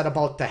I said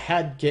about the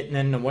head getting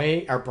in the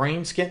way, our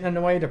brains getting in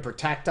the way to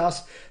protect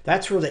us.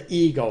 That's where the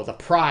ego, the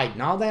pride,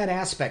 and all that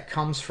aspect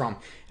comes from.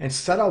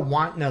 Instead of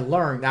wanting to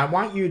learn, I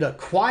want you to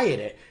quiet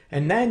it.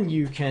 And then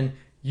you can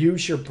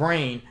use your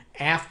brain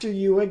after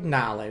you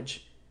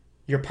acknowledge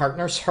your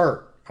partner's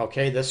hurt.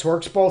 Okay, this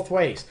works both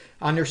ways.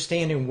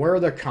 Understanding where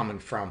they're coming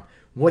from,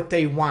 what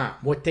they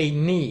want, what they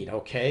need,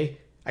 okay?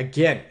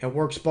 Again, it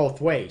works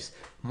both ways.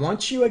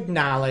 Once you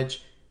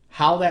acknowledge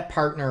how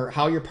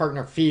your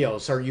partner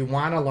feels, or you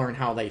want to learn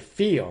how they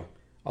feel,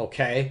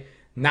 okay?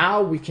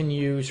 Now we can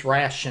use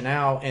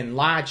rationale and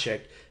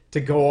logic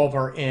to go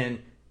over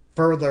and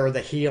further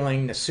the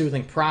healing, the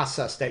soothing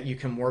process that you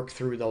can work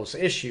through those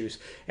issues.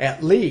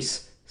 At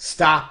least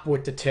stop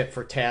with the tit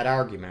for tat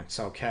arguments,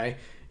 okay?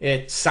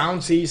 It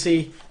sounds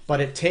easy, but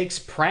it takes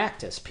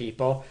practice,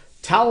 people.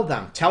 Tell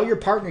your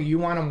partner you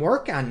want to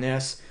work on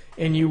this,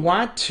 and you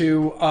want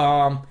to,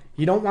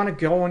 you don't want to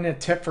go in a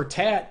tit for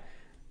tat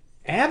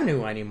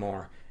avenue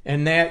anymore,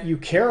 and that you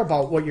care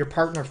about what your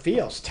partner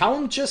feels. Tell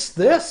them just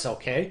this,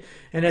 okay?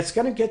 And it's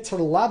going to get to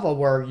the level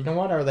where, you know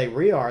what, are they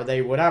real? Are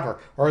they whatever?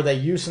 Or are they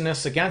using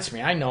this against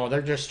me? I know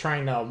they're just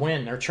trying to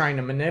win. They're trying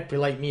to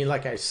manipulate me,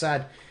 like I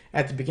said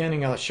at the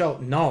beginning of the show.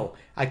 No,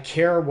 I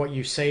care what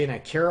you say, and I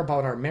care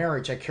about our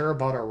marriage. I care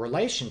about our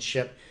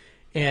relationship.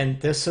 And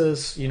this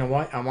is, you know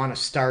what, I want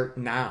to start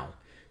now.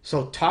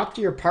 So talk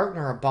to your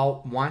partner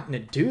about wanting to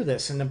do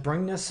this and to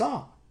bring this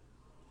up.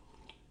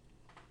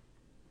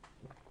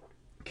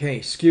 Okay,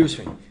 excuse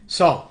me.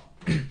 So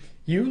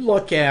you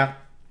look at,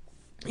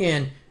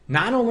 in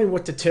not only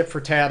with the tit for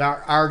tat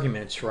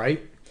arguments,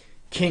 right?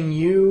 Can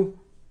you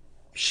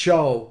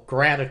show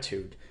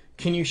gratitude?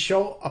 Can you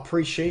show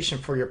appreciation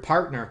for your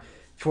partner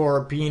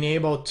for being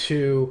able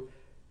to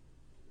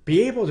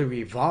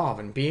evolve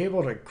and be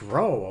able to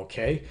grow,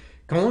 okay?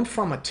 Going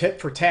from a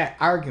tit for tat,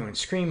 arguing,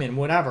 screaming,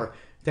 whatever,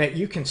 that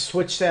you can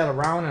switch that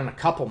around in a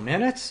couple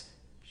minutes,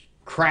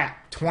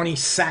 crap, 20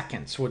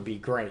 seconds would be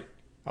great,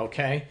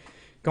 okay?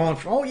 Going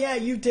from, oh yeah,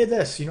 you did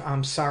this. You know,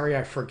 I'm sorry,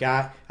 I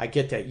forgot. I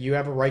get that. You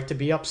have a right to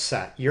be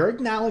upset. You're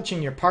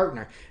acknowledging your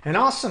partner. And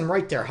all of a sudden,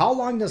 right there, how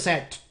long does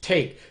that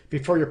take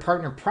before your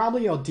partner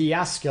probably will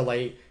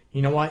de-escalate,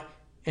 you know what?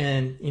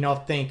 And, you know,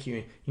 thank you.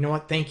 You know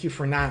what? Thank you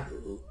for not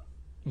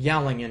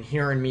yelling and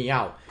hearing me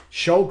out.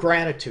 Show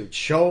gratitude,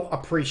 show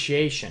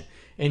appreciation,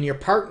 and your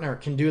partner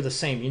can do the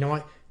same. You know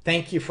what?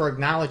 Thank you for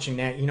acknowledging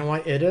that. You know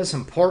what? It is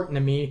important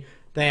to me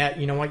that,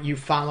 you know what, you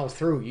follow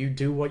through. You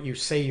do what you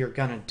say you're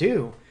going to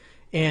do.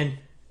 And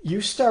you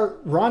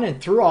start running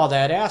through all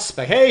that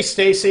aspect. Hey,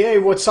 Stacy, hey,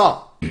 what's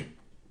up?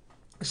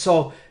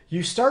 So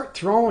you start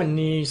throwing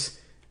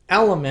these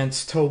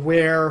elements to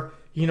where,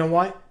 you know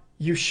what,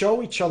 you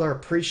show each other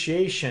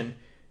appreciation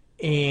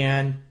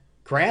and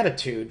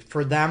gratitude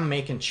for them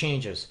making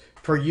changes,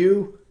 for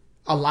you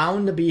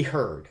allowing to be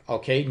heard.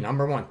 Okay,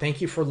 number one,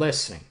 thank you for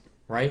listening,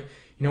 right?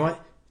 You know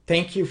what?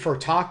 Thank you for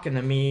talking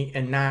to me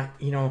and not,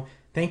 you know,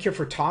 thank you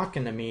for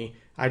talking to me.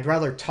 I'd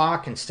rather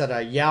talk instead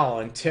of yell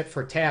and tit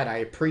for tat. I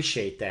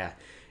appreciate that.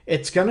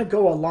 It's going to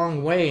go a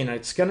long way, and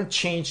it's going to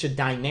change the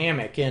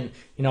dynamic. And,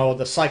 you know,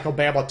 the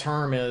psychobabble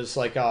term is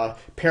like a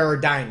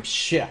paradigm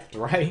shift,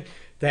 right?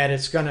 That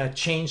it's going to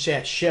change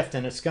that shift,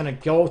 and it's going to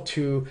go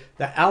to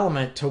the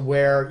element to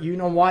where, you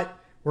know what,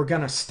 we're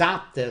going to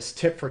stop this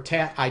tit for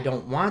tat. I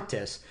don't want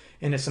this.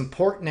 And it's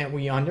important that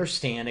we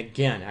understand,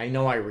 again, I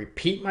know I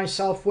repeat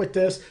myself with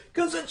this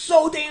because it's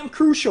so damn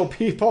crucial,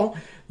 people,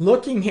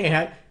 looking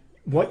at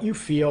what you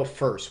feel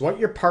first, what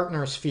your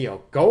partners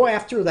feel. Go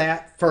after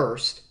that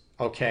first,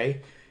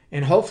 okay?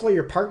 And hopefully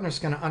your partner's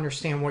going to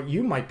understand what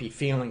you might be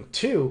feeling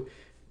too.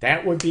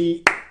 That would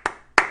be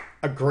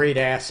a great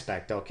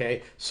aspect,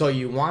 okay? So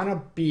you want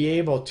to be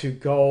able to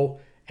go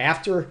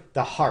after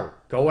the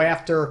heart, go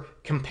after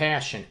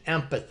compassion,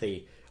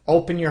 empathy,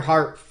 open your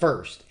heart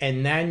first,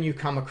 and then you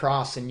come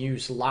across and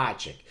use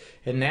logic.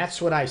 And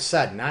that's what I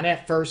said. Not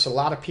at first. A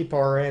lot of people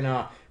are in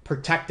a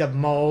protective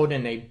mode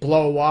and they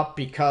blow up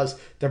because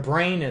the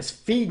brain is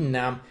feeding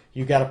them.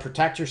 You got to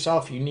protect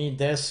yourself. You need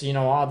this, you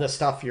know, all this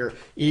stuff, your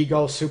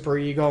ego, super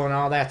ego, and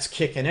all that's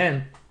kicking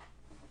in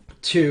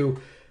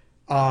to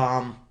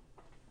trying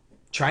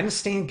to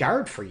stand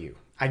guard for you.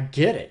 I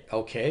get it,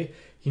 okay?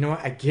 You know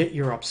what? I get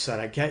you're upset.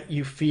 I get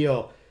you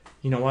feel,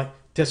 you know what,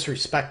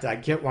 disrespected. I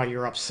get why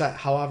you're upset.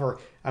 However,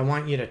 I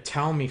want you to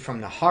tell me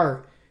from the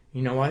heart,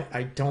 you know what?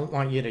 I don't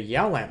want you to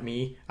yell at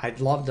me. I'd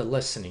love to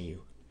listen to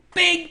you.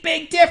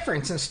 Big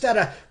difference. Instead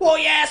of, well,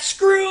 yeah,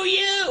 screw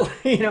you.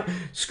 You know,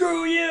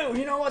 screw you.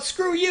 You know what?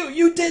 Screw you.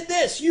 You did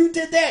this. You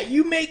did that.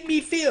 You make me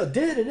feel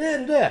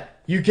da-da-da-da-da.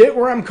 You get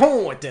where I'm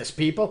going with this,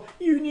 people.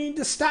 You need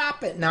to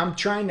stop it. And I'm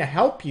trying to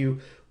help you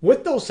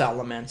with those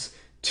elements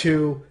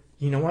to,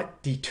 you know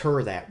what,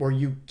 deter that, where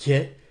you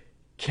get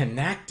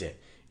connected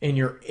and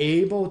you're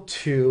able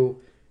to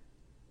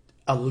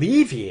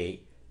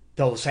alleviate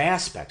those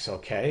aspects,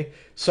 okay?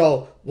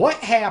 So what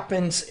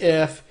happens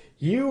if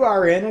you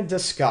are in a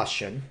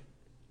discussion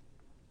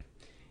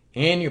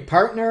and your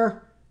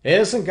partner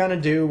isn't going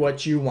to do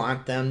what you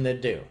want them to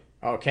do,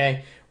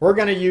 okay? We're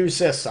going to use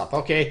this up,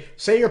 okay?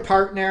 Say your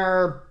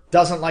partner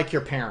doesn't like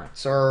your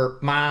parents or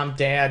mom,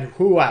 dad,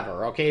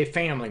 whoever, okay?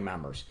 Family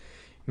members.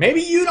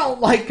 Maybe you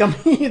don't like them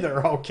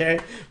either, okay?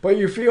 But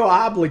you feel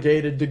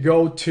obligated to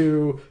go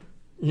to,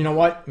 you know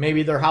what,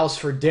 maybe their house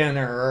for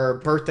dinner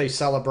or birthday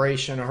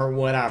celebration or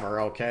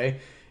whatever,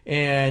 okay?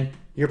 And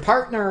your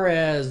partner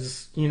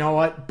is, you know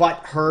what,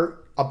 butt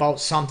hurt about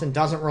something,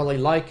 doesn't really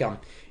like them.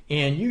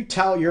 And you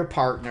tell your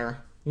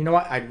partner, you know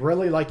what, I'd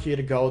really like you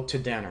to go to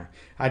dinner.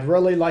 I'd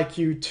really like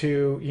you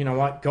to, you know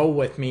what, go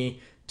with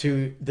me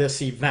to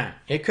this event.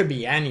 It could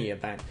be any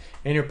event.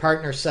 And your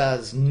partner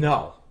says,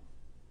 no.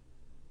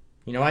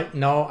 You know what,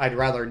 no, I'd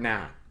rather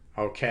not,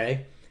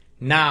 okay?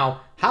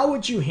 Now, how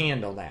would you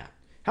handle that?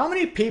 How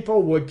many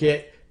people would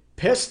get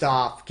pissed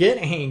off, get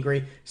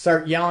angry,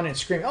 start yelling and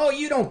screaming, oh,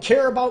 you don't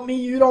care about me,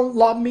 you don't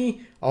love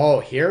me? Oh,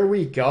 here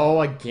we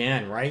go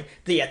again, right?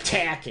 The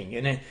attacking.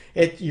 And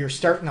you're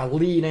starting to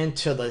lead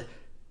into the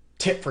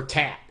tit for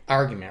tat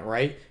argument,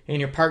 right? And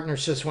your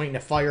partner's just waiting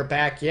to fire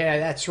back. Yeah,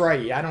 that's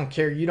right. I don't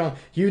care. You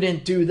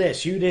didn't do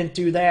this. You didn't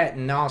do that.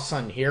 And all of a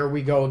sudden, here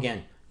we go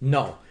again.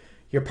 No.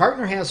 Your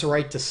partner has the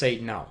right to say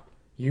no.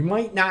 You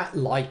might not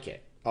like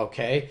it,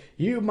 okay?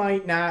 You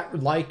might not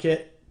like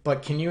it,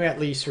 but can you at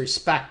least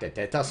respect it?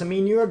 That doesn't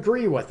mean you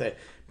agree with it,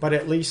 but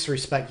at least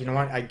respect. You know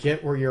what? I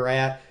get where you're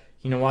at.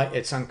 You know what?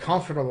 It's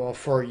uncomfortable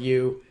for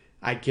you.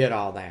 I get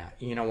all that.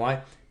 You know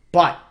what?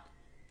 But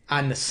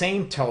on the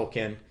same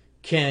token,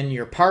 can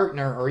your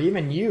partner or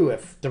even you,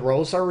 if the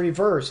roles are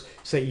reversed,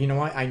 say, you know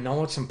what? I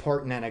know it's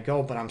important that I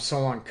go, but I'm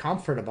so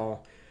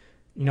uncomfortable,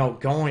 you know,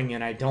 going,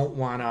 and I don't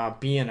want to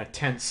be in a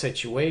tense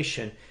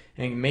situation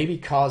and maybe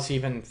cause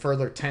even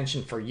further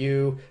tension for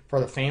you, for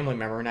the family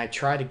member. And I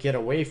try to get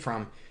away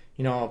from,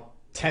 you know,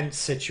 tense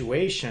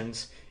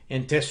situations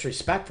and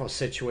disrespectful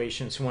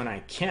situations when I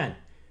can.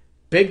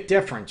 Big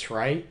difference,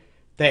 right?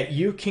 That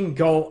you can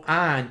go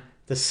on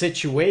the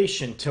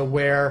situation to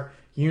where,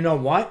 you know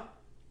what?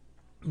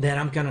 That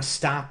I'm going to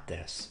stop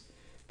this.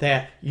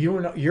 That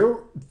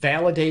you're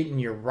validating,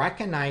 you're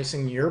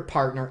recognizing your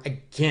partner.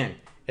 Again,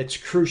 it's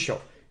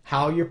crucial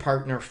how your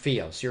partner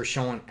feels. You're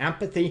showing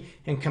empathy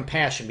and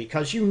compassion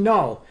because you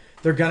know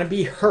they're going to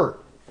be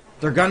hurt.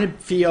 They're going to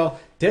feel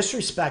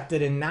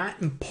disrespected and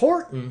not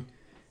important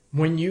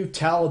when you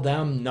tell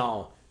them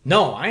no.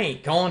 No, I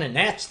ain't going, and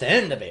that's the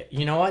end of it.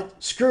 You know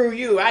what? Screw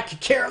you. I could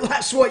care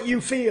less what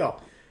you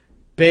feel.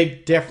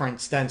 Big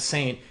difference than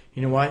saying,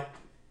 you know what,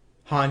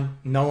 hon,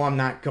 no, I'm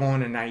not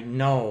going, and I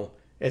know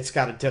it's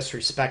got to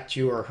disrespect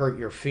you or hurt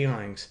your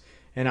feelings.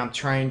 And I'm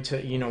trying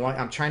to, you know what,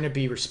 I'm trying to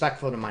be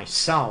respectful to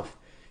myself.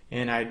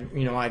 And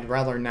I'd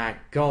rather not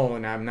go,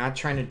 and I'm not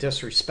trying to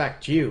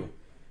disrespect you.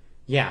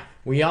 Yeah,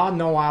 we all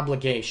know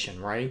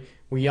obligation, right?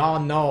 We all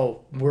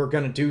know we're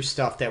going to do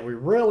stuff that we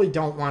really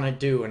don't want to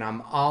do, and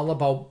I'm all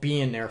about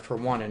being there for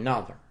one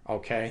another,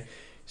 okay?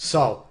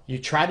 So you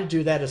try to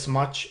do that as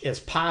much as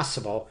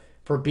possible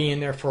for being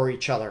there for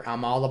each other.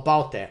 I'm all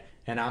about that,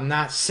 and I'm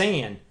not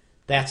saying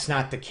that's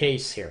not the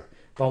case here.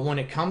 But when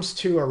it comes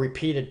to a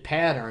repeated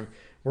pattern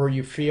where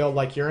you feel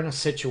like you're in a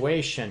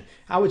situation,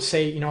 I would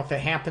say, if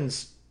it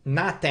happens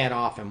not that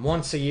often,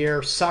 once a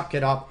year, suck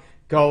it up,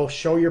 go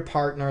show your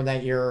partner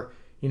that you're,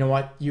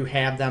 you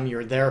have them,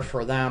 you're there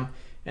for them,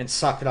 and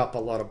suck it up a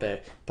little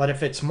bit. But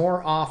if it's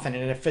more often,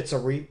 and if it's a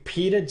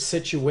repeated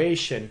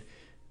situation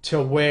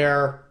to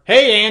where,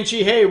 hey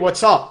Angie, hey,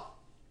 what's up?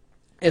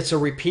 It's a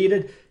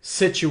repeated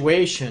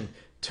situation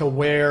to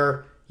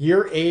where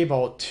you're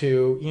able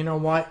to,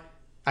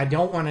 I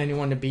don't want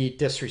anyone to be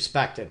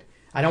disrespected.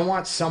 I don't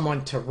want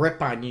someone to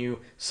rip on you.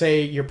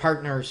 Say your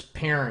partner's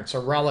parents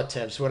or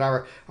relatives,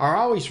 whatever, are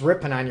always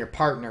ripping on your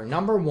partner.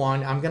 Number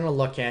one, I'm going to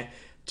look at,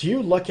 do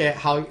you look at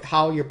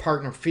how your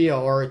partner feel,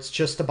 or it's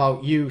just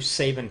about you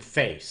saving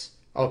face?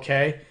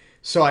 Okay?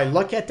 So I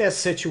look at that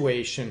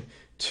situation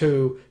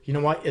to,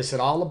 is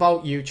it all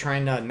about you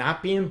trying to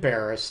not be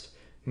embarrassed,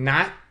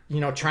 not,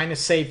 trying to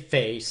save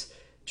face,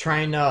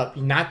 trying to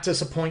not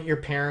disappoint your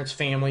parents,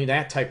 family,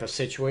 that type of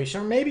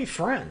situation, or maybe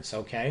friends,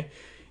 okay?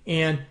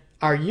 And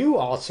are you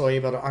also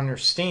able to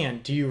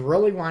understand, do you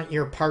really want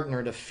your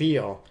partner to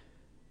feel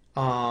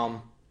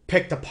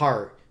picked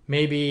apart,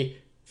 maybe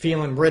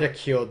feeling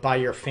ridiculed by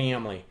your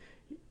family,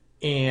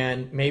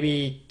 and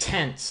maybe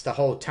tense the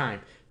whole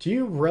time? Do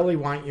you really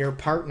want your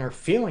partner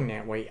feeling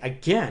that way?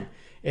 Again,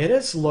 it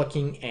is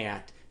looking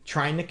at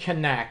trying to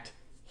connect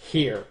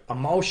here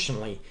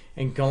emotionally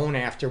and going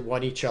after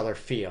what each other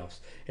feels.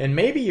 And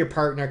maybe your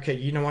partner could,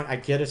 I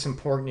get it's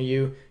important to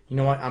you. You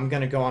know what, I'm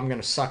going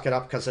to suck it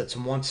up because it's a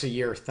once a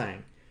year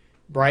thing,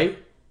 right?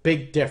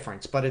 Big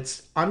difference. But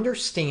it's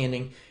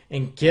understanding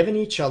and giving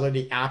each other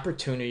the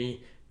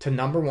opportunity to,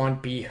 number one,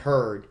 be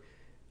heard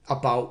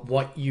about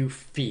what you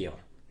feel,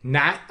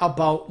 not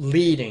about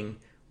leading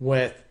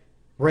with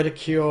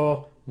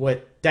ridicule,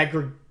 with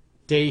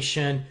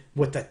degradation,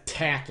 with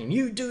attacking.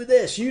 You do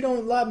this, you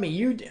don't love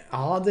me,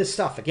 all of this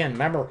stuff. Again,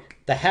 remember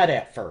the head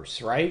at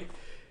first, right?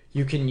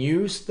 You can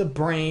use the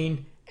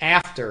brain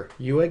after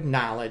you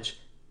acknowledge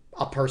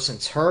a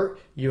person's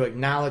hurt, you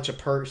acknowledge a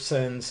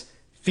person's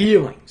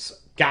feelings.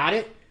 Got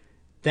it?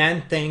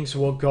 Then things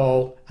will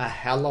go a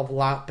hell of a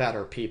lot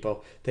better,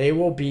 people. They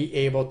will be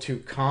able to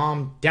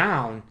calm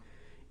down,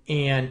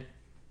 and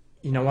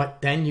you know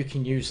what? Then you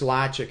can use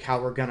logic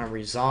how we're going to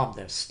resolve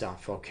this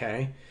stuff,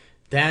 okay?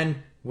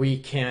 Then we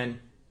can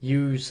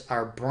use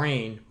our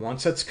brain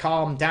once it's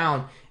calmed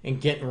down and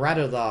getting rid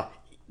of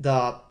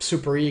the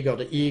superego,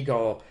 the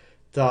ego,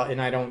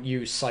 and I don't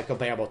use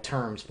psychobabble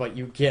terms, but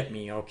you get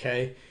me,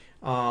 okay?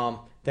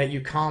 That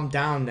you calm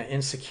down the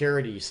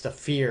insecurities, the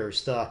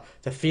fears, the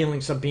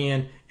feelings of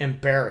being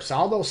embarrassed,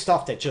 all those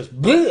stuff that just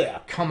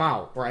come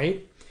out,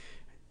 right?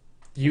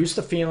 Use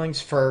the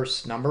feelings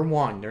first, number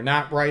one. They're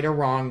not right or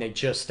wrong, they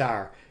just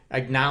are.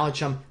 Acknowledge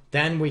them,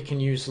 then we can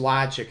use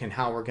logic in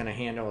how we're going to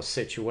handle a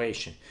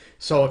situation.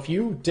 So if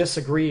you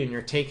disagree and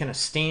you're taking a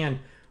stand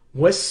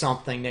with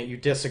something that you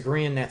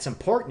disagree and that's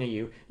important to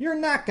you, you're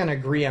not going to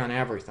agree on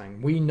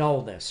everything. We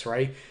know this,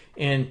 right?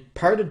 And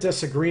part of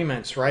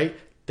disagreements, right,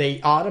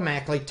 they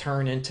automatically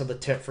turn into the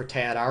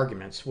tit-for-tat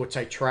arguments, which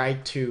I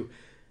tried to,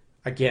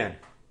 again,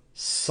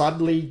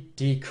 subtly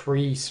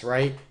decrease,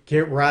 right?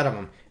 Get rid of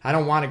them. I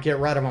don't want to get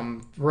rid of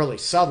them really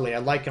subtly. I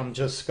like them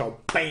just go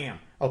bam.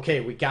 Okay,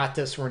 we got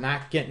this. We're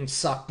not getting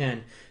sucked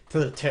in to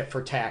the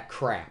tit-for-tat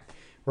crap.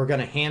 We're going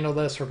to handle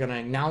this. We're going to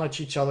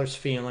acknowledge each other's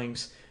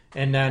feelings,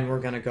 and then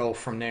we're going to go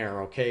from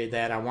there, okay?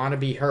 That I want to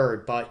be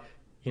heard, but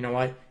you know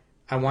what?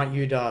 I want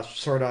you to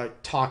sort of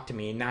talk to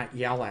me, not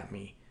yell at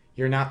me.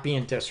 You're not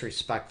being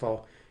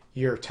disrespectful.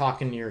 You're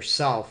talking to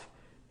yourself,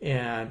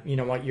 and you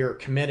know what? You're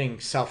committing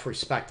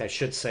self-respect, I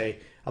should say,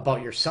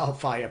 about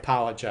yourself. I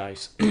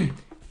apologize.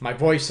 My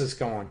voice is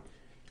going.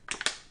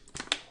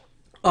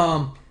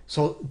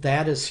 So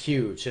that is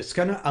huge. It's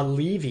going to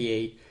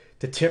alleviate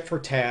the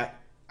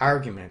tit-for-tat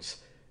arguments,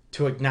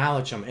 to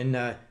acknowledge them and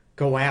to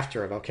go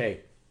after it, okay?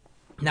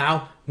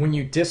 Now, when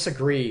you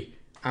disagree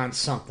on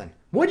something,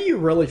 what do you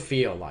really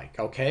feel like,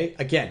 okay?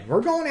 Again,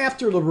 we're going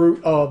after the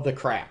root of the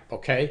crap,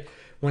 okay?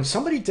 When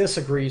somebody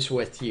disagrees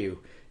with you,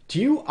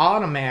 do you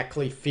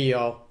automatically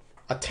feel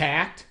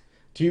attacked?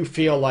 Do you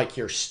feel like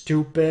you're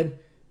stupid?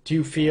 Do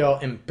you feel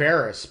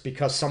embarrassed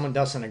because someone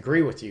doesn't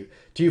agree with you?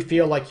 Do you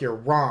feel like you're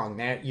wrong,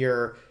 that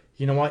you're,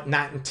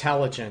 not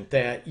intelligent,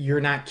 that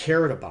you're not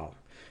cared about?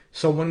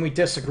 So when we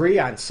disagree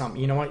on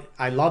something, you know what?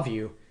 I love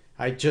you.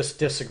 I just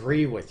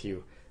disagree with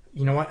you.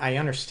 you know what, I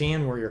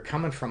understand where you're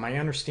coming from. I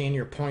understand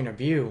your point of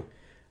view.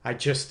 I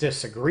just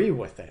disagree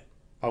with it.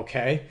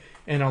 Okay?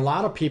 And a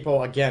lot of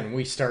people, again,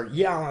 we start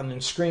yelling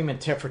and screaming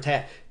tit for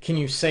tat. Can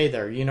you say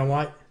there, you know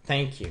what?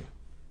 Thank you.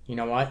 You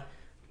know what?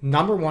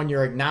 Number one,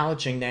 you're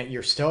acknowledging that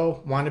you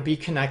still want to be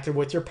connected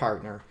with your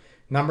partner.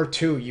 Number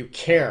two, you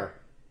care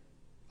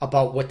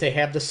about what they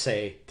have to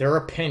say, their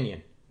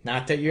opinion.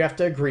 Not that you have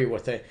to agree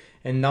with it.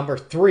 And number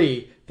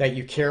three, that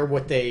you care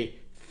what they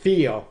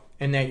feel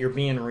and that you're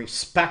being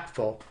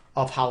respectful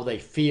of how they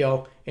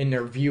feel in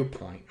their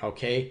viewpoint,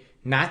 okay?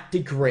 Not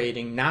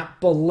degrading,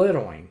 not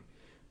belittling,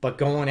 but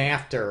going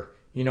after,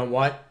 you know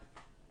what,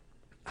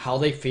 how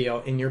they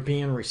feel, and you're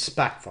being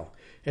respectful.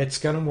 It's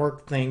going to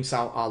work things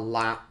out a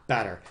lot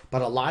better.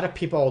 But a lot of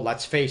people,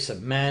 let's face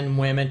it, men,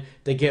 women,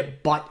 they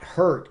get butt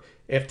hurt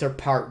if their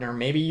partner,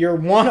 maybe you're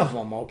one of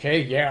them,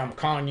 okay? Yeah, I'm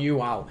calling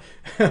you out.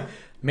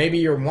 Maybe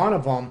you're one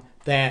of them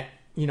that,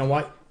 you know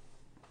what,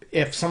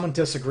 if someone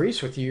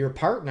disagrees with you, your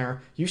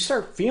partner, you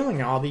start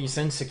feeling all these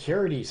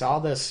insecurities, all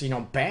this, you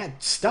know,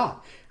 bad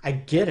stuff. I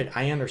get it.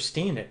 I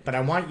understand it. But I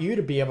want you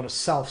to be able to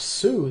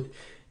self-soothe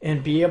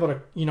and be able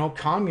to, you know,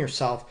 calm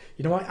yourself.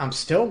 You know what? I'm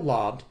still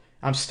loved.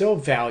 I'm still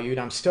valued.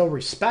 I'm still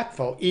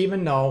respectful,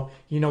 even though,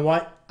 you know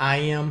what, I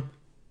am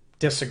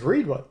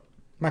disagreed with.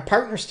 My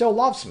partner still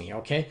loves me,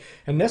 okay?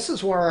 And this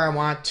is where I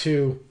want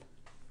to,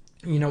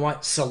 you know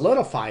what,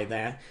 solidify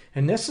that.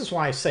 And this is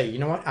why I say, you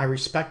know what, I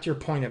respect your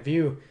point of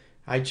view.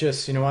 I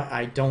just, you know what,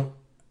 I don't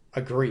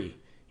agree.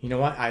 You know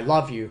what, I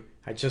love you.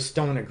 I just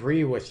don't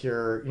agree with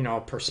your, you know,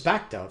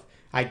 perspective.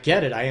 I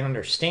get it. I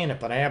understand it,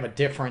 but I have a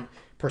different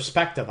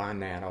perspective on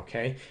that,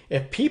 okay?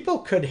 If people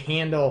could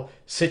handle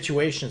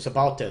situations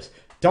about this,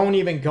 don't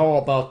even go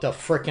about the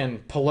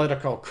frickin'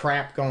 political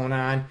crap going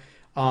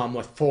on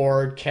with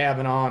Ford,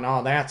 Kavanaugh, and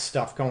all that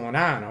stuff going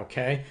on,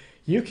 okay?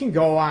 You can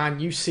go on,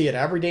 you see it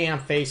every day on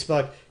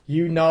Facebook.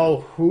 You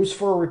know who's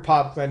for a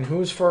Republican,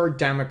 who's for a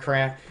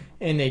Democrat,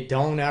 and they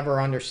don't ever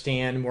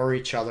understand where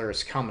each other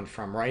is coming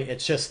from, right?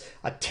 It's just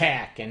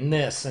attack and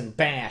this and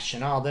bash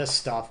and all this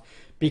stuff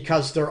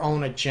because their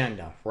own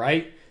agenda,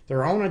 right?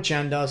 Their own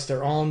agendas,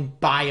 their own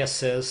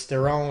biases,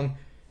 their own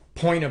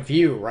point of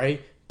view,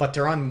 right? But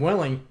they're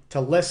unwilling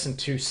to listen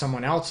to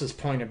someone else's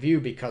point of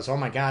view because, oh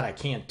my God, I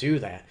can't do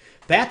that.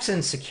 That's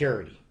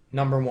insecurity,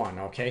 number one,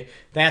 okay?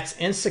 That's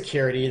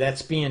insecurity.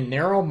 That's being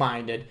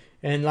narrow-minded.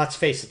 And let's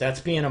face it,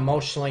 that's being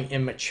emotionally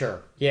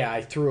immature. Yeah,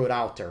 I threw it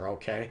out there,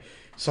 okay?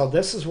 So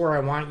this is where I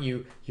want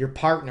you, your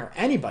partner,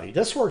 anybody.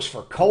 This works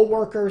for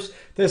coworkers.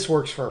 This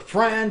works for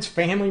friends,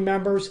 family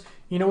members.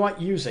 You know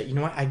what? Use it. You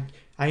know what?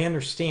 I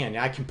understand.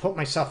 I can put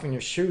myself in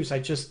your shoes. I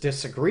just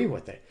disagree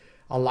with it.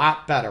 A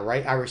lot better,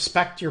 right? I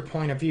respect your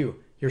point of view.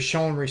 You're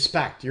showing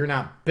respect. You're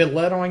not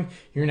belittling.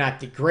 You're not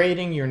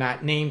degrading. You're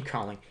not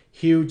name-calling.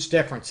 Huge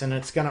difference. And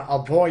it's going to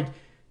avoid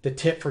the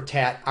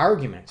tit-for-tat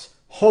arguments.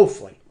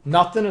 Hopefully.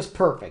 Nothing is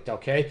perfect,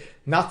 okay?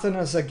 Nothing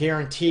is a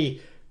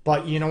guarantee.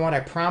 But you know what? I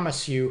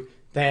promise you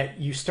that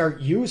you start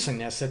using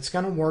this, it's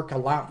going to work a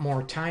lot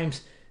more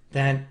times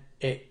than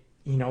it,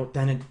 you know,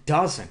 than it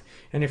doesn't.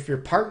 And if your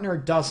partner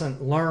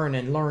doesn't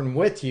learn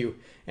with you,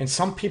 and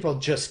some people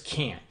just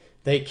can't.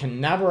 They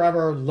can never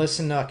ever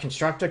listen to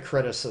constructive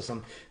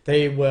criticism.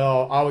 They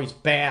will always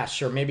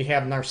bash or maybe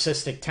have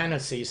narcissistic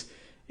tendencies,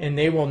 and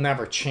they will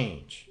never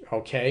change.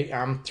 Okay?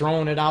 I'm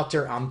throwing it out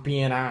there. I'm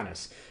being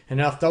honest. And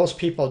if those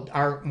people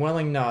aren't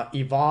willing to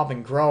evolve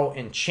and grow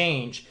and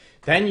change,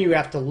 then you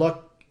have to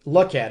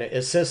look at it.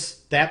 Is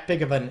this that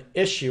big of an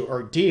issue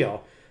or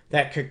deal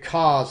that could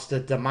cause the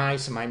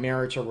demise of my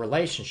marriage or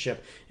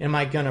relationship? Am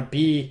I going to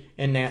be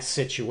in that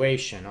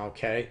situation,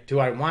 okay? Do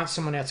I want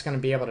someone that's going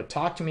to be able to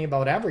talk to me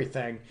about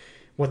everything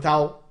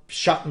without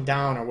shutting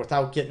down or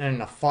without getting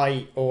in a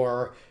fight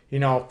or, you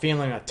know,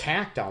 feeling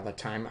attacked all the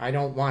time? I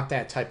don't want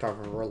that type of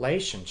a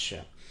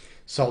relationship.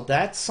 So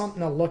that's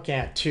something to look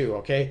at too,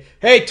 okay?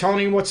 Hey,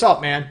 Tony, what's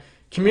up, man?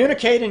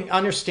 Communicating,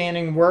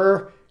 understanding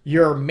where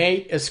your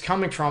mate is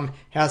coming from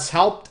has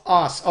helped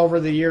us over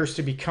the years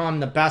to become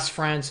the best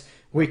friends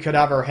we could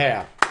ever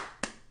have.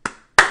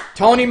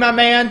 Tony, my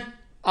man,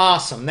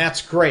 awesome.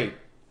 That's great.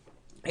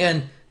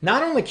 And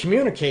not only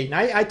communicating,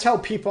 I tell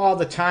people all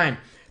the time,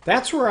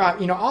 that's where,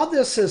 all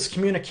this is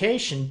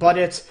communication, but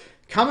it's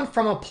coming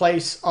from a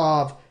place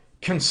of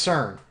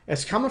concern.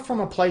 It's coming from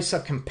a place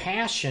of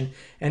compassion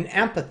and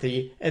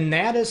empathy, and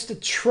that is the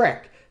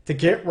trick to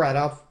get rid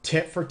of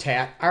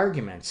tit-for-tat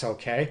arguments,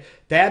 okay?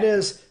 That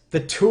is the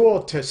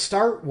tool to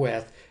start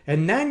with,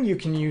 and then you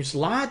can use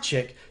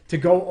logic to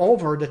go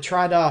over to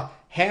try to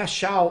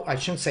hash out, I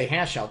shouldn't say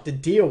hash out, to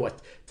deal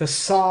with, to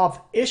solve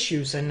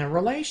issues in the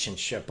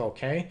relationship,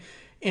 okay?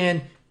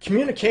 And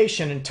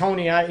communication, and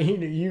Tony,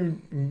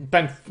 you've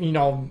been,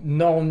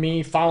 knowing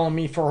me, following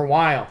me for a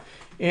while,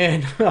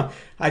 and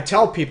I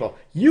tell people,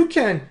 you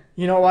can,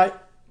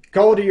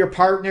 go to your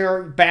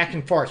partner back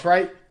and forth,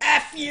 right?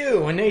 F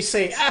you, and they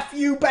say F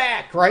you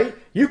back, right?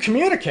 You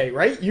communicate,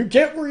 right? You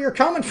get where you're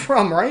coming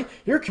from, right?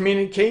 You're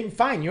communicating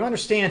fine. You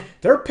understand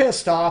they're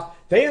pissed off.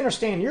 They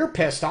understand you're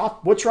pissed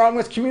off. What's wrong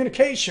with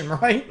communication,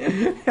 right?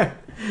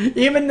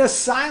 Even the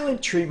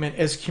silent treatment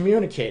is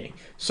communicating.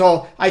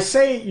 So I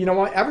say, you know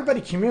what? Everybody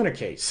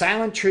communicates.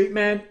 Silent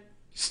treatment,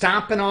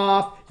 stomping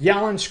off,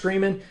 yelling,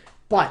 screaming,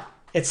 but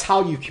it's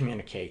how you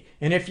communicate.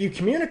 And if you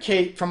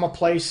communicate from a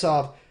place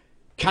of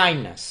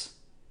kindness,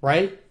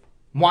 right?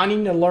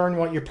 Wanting to learn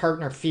what your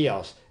partner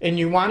feels, and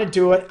you want to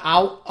do it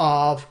out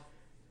of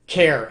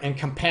care and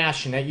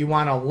compassion, that you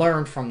want to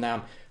learn from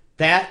them,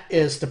 that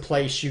is the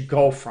place you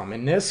go from.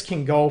 And this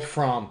can go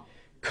from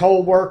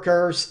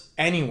co-workers,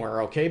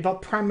 anywhere, okay?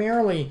 But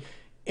primarily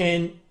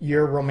in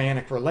your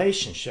romantic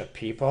relationship,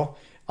 people.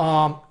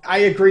 I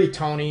agree,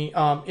 Tony.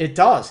 It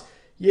does.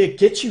 It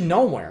gets you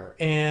nowhere.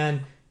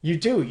 And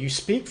you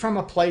speak from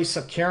a place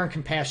of care and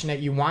compassion, that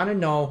you want to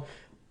know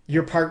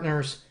your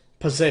partner's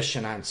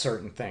position on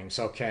certain things,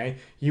 okay?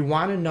 You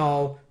want to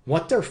know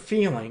what they're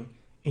feeling,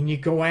 and you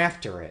go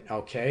after it,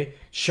 okay?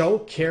 Show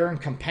care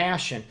and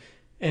compassion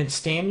and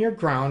stand your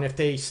ground. If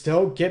they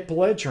still get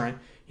belligerent,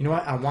 you know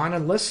what? I want to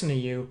listen to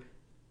you.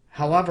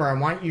 However, I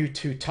want you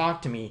to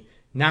talk to me,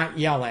 not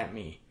yell at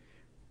me.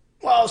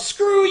 Well,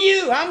 screw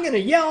you. I'm going to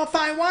yell if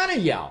I want to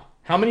yell.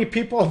 How many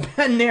people have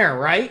been there,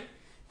 right?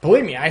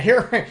 Believe me, I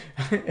hear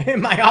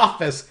in my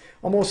office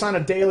almost on a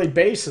daily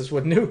basis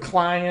with new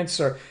clients,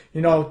 or,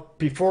 you know,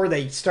 before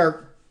they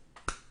start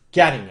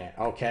getting it,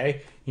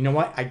 okay? You know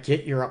what? I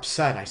get you're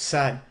upset. I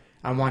said,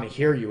 I want to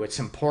hear you. It's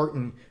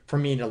important for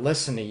me to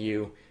listen to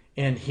you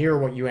and hear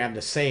what you have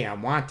to say. I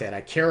want that.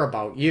 I care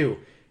about you.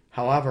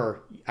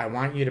 However, I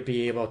want you to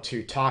be able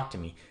to talk to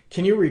me.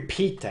 Can you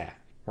repeat that,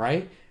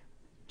 right?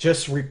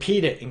 Just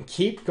repeat it and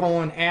keep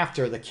going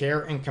after the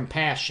care and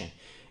compassion.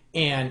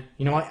 And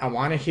you know what? I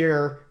want to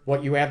hear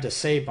what you have to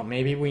say, but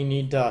maybe we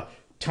need to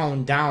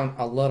tone down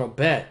a little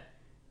bit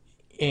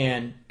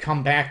and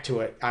come back to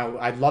it.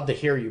 I'd love to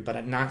hear you,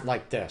 but not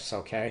like this,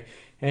 okay?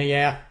 And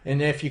yeah,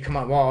 and if you come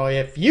up, well,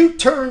 if you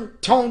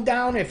tone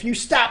down, if you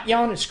stop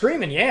yelling and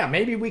screaming, yeah,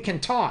 maybe we can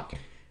talk.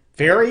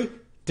 Very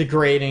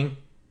degrading.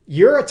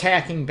 You're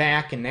attacking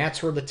back, and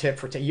that's where the tit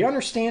for tat. You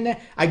understand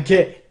that? I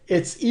get it.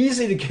 It's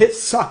easy to get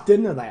sucked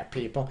into that,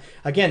 people.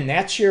 Again,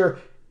 that's your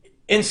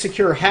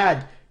insecure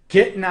head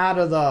getting out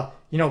of the,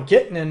 you know,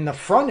 getting in the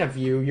front of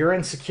you, your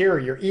insecure,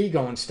 your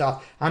ego and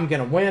stuff. I'm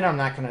going to win. I'm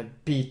not going to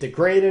be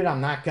degraded.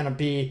 I'm not going to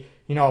be,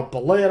 you know,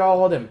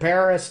 belittled,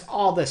 embarrassed,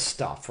 all this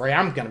stuff, right?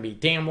 I'm going to be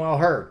damn well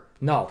heard.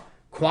 No.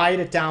 Quiet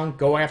it down.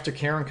 Go after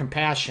care and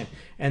compassion.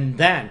 And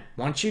then,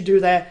 once you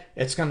do that,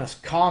 it's going to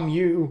calm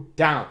you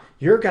down.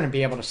 You're going to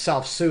be able to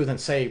self-soothe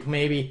and say,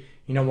 maybe,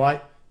 you know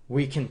what?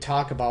 We can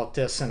talk about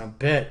this in a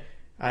bit.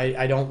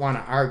 I don't want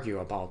to argue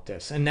about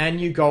this. And then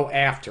you go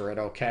after it,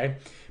 okay?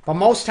 But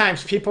most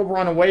times people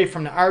run away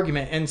from the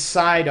argument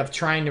inside of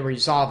trying to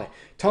resolve it.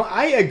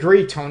 I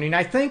agree, Tony, and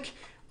I think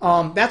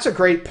that's a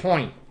great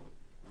point.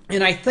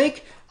 And I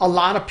think a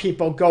lot of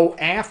people go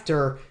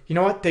after, you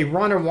know what, they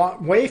run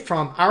away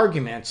from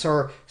arguments.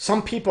 Or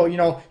some people, you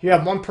know, you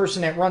have one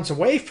person that runs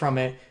away from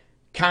it,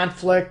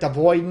 conflict,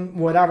 avoiding,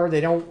 whatever,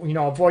 they don't, you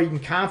know, avoiding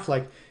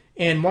conflict.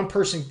 And one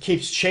person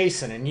keeps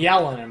chasing and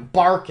yelling and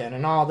barking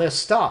and all this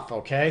stuff,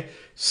 okay?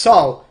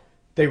 So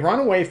they run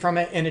away from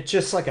it, and it's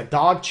just like a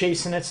dog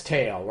chasing its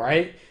tail,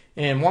 right?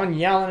 And one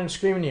yelling and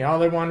screaming, the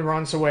other one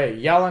runs away.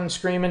 Yelling and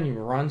screaming, he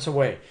runs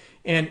away.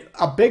 And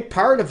a big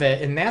part of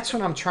it, and that's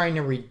what I'm trying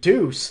to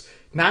reduce,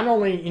 not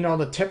only, you know,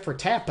 the tit for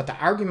tat, but the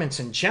arguments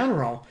in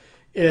general,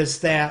 is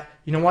that,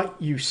 you know what,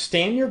 you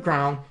stand your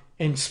ground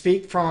and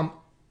speak from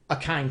a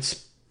kind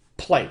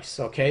place,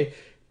 okay?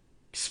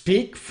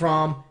 Speak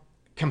from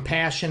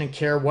compassion and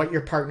care, what your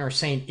partner is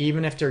saying,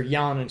 even if they're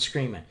yelling and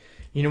screaming.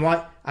 You know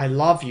what? I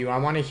love you. I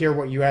want to hear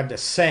what you have to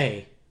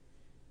say.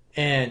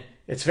 And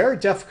it's very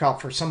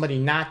difficult for somebody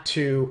not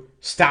to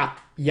stop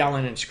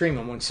yelling and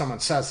screaming when someone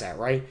says that,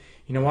 right?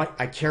 You know what?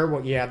 I care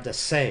what you have to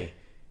say.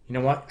 You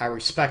know what? I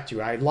respect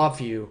you. I love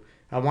you.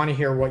 I want to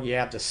hear what you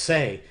have to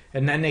say.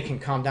 And then they can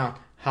calm down.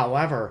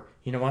 However,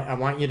 you know what? I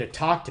want you to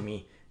talk to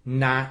me,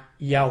 not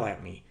yell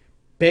at me.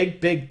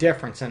 Big, big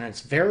difference. And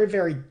it's very,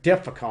 very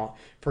difficult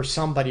for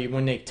somebody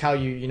when they tell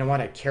you, you know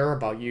what? I care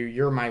about you.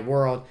 You're my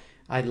world.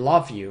 I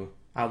love you.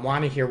 I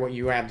want to hear what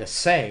you have to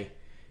say.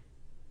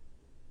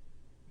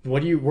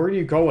 Where do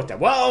you go with that?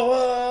 Well,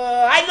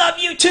 I love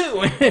you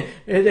too.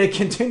 And they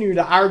continue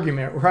the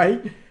argument,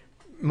 right?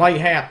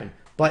 Might happen.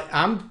 But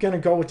I'm going to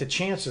go with the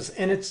chances.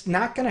 And it's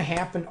not going to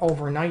happen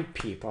overnight,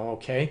 people,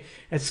 okay?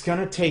 It's going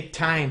to take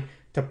time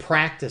to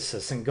practice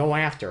this and go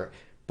after it.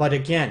 But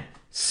again,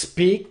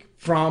 speak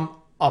from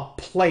a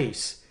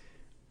place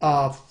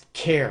of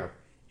care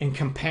and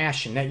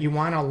compassion, that you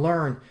want to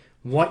learn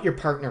what your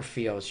partner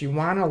feels. You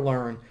want to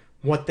learn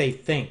what they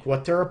think,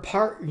 what their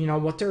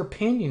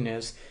opinion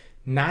is.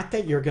 Not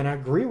that you're going to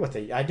agree with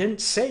it. I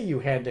didn't say you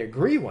had to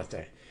agree with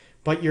it,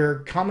 but you're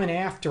coming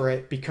after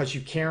it because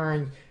you're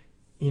caring,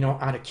 you know,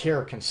 out of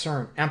care,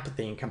 concern,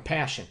 empathy, and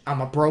compassion.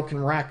 I'm a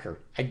broken record.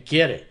 I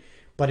get it.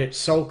 but it's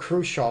so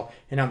crucial,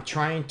 and I'm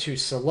trying to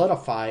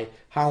solidify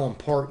how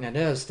important it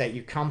is that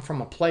you come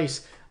from a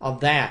place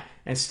of that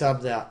instead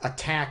of the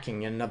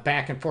attacking and the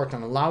back and forth,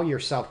 and allow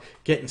yourself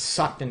getting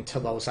sucked into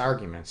those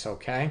arguments,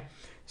 okay?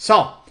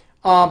 So,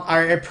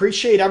 I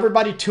appreciate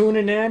everybody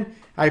tuning in.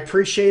 I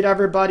appreciate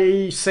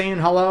everybody saying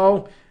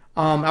hello.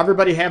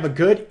 Everybody have a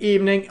good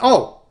evening.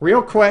 Oh,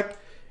 real quick,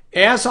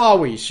 as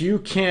always, you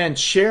can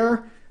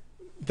share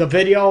the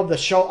video of the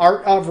show,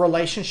 Art of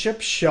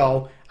Relationship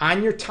show,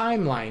 on your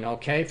timeline,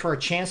 okay, for a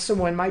chance to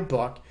win my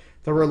book,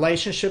 The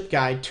Relationship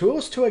Guide,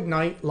 Tools to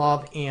Ignite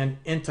Love and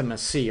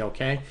Intimacy,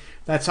 okay?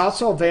 That's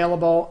also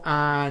available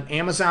on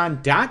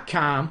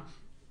Amazon.com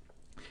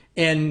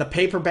in the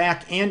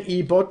paperback and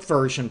ebook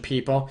version,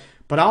 people.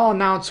 But I'll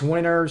announce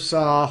winners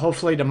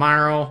hopefully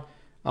tomorrow.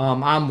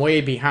 I'm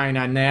way behind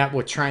on that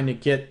with trying to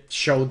get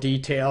show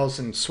details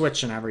and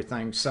switching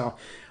everything. So,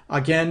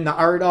 again, the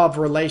Art of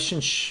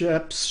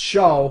Relationships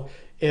show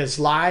is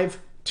live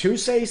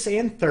Tuesdays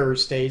and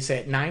Thursdays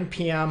at 9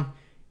 p.m.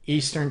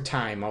 Eastern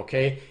Time,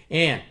 okay?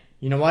 And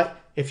you know what?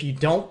 If you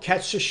don't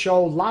catch the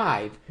show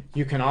live,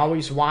 you can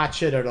always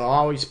watch it. It'll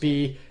always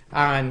be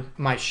on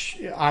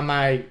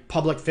my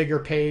public figure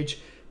page,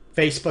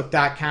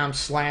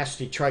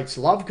 facebook.com/Detroit's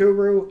Love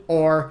Guru,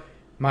 or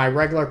my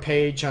regular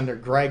page under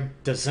Greg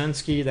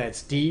Dudzinski.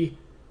 That's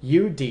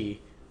DUDZINSKI.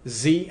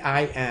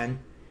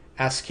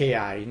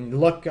 And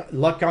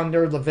look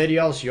under the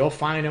videos. You'll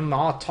find them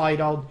all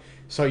titled,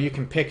 so you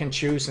can pick and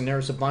choose, and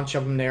there's a bunch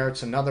of them there.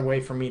 It's another way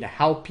for me to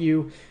help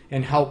you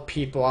and help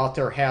people out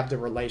there have the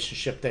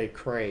relationship they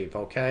crave,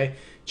 okay?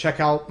 Check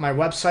out my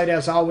website,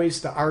 as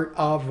always,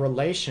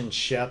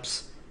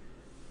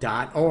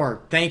 theartofrelationships.org.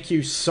 Thank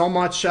you so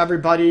much,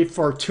 everybody,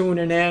 for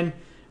tuning in.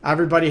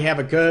 Everybody have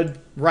a good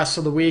rest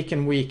of the week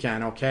and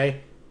weekend,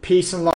 okay? Peace and love.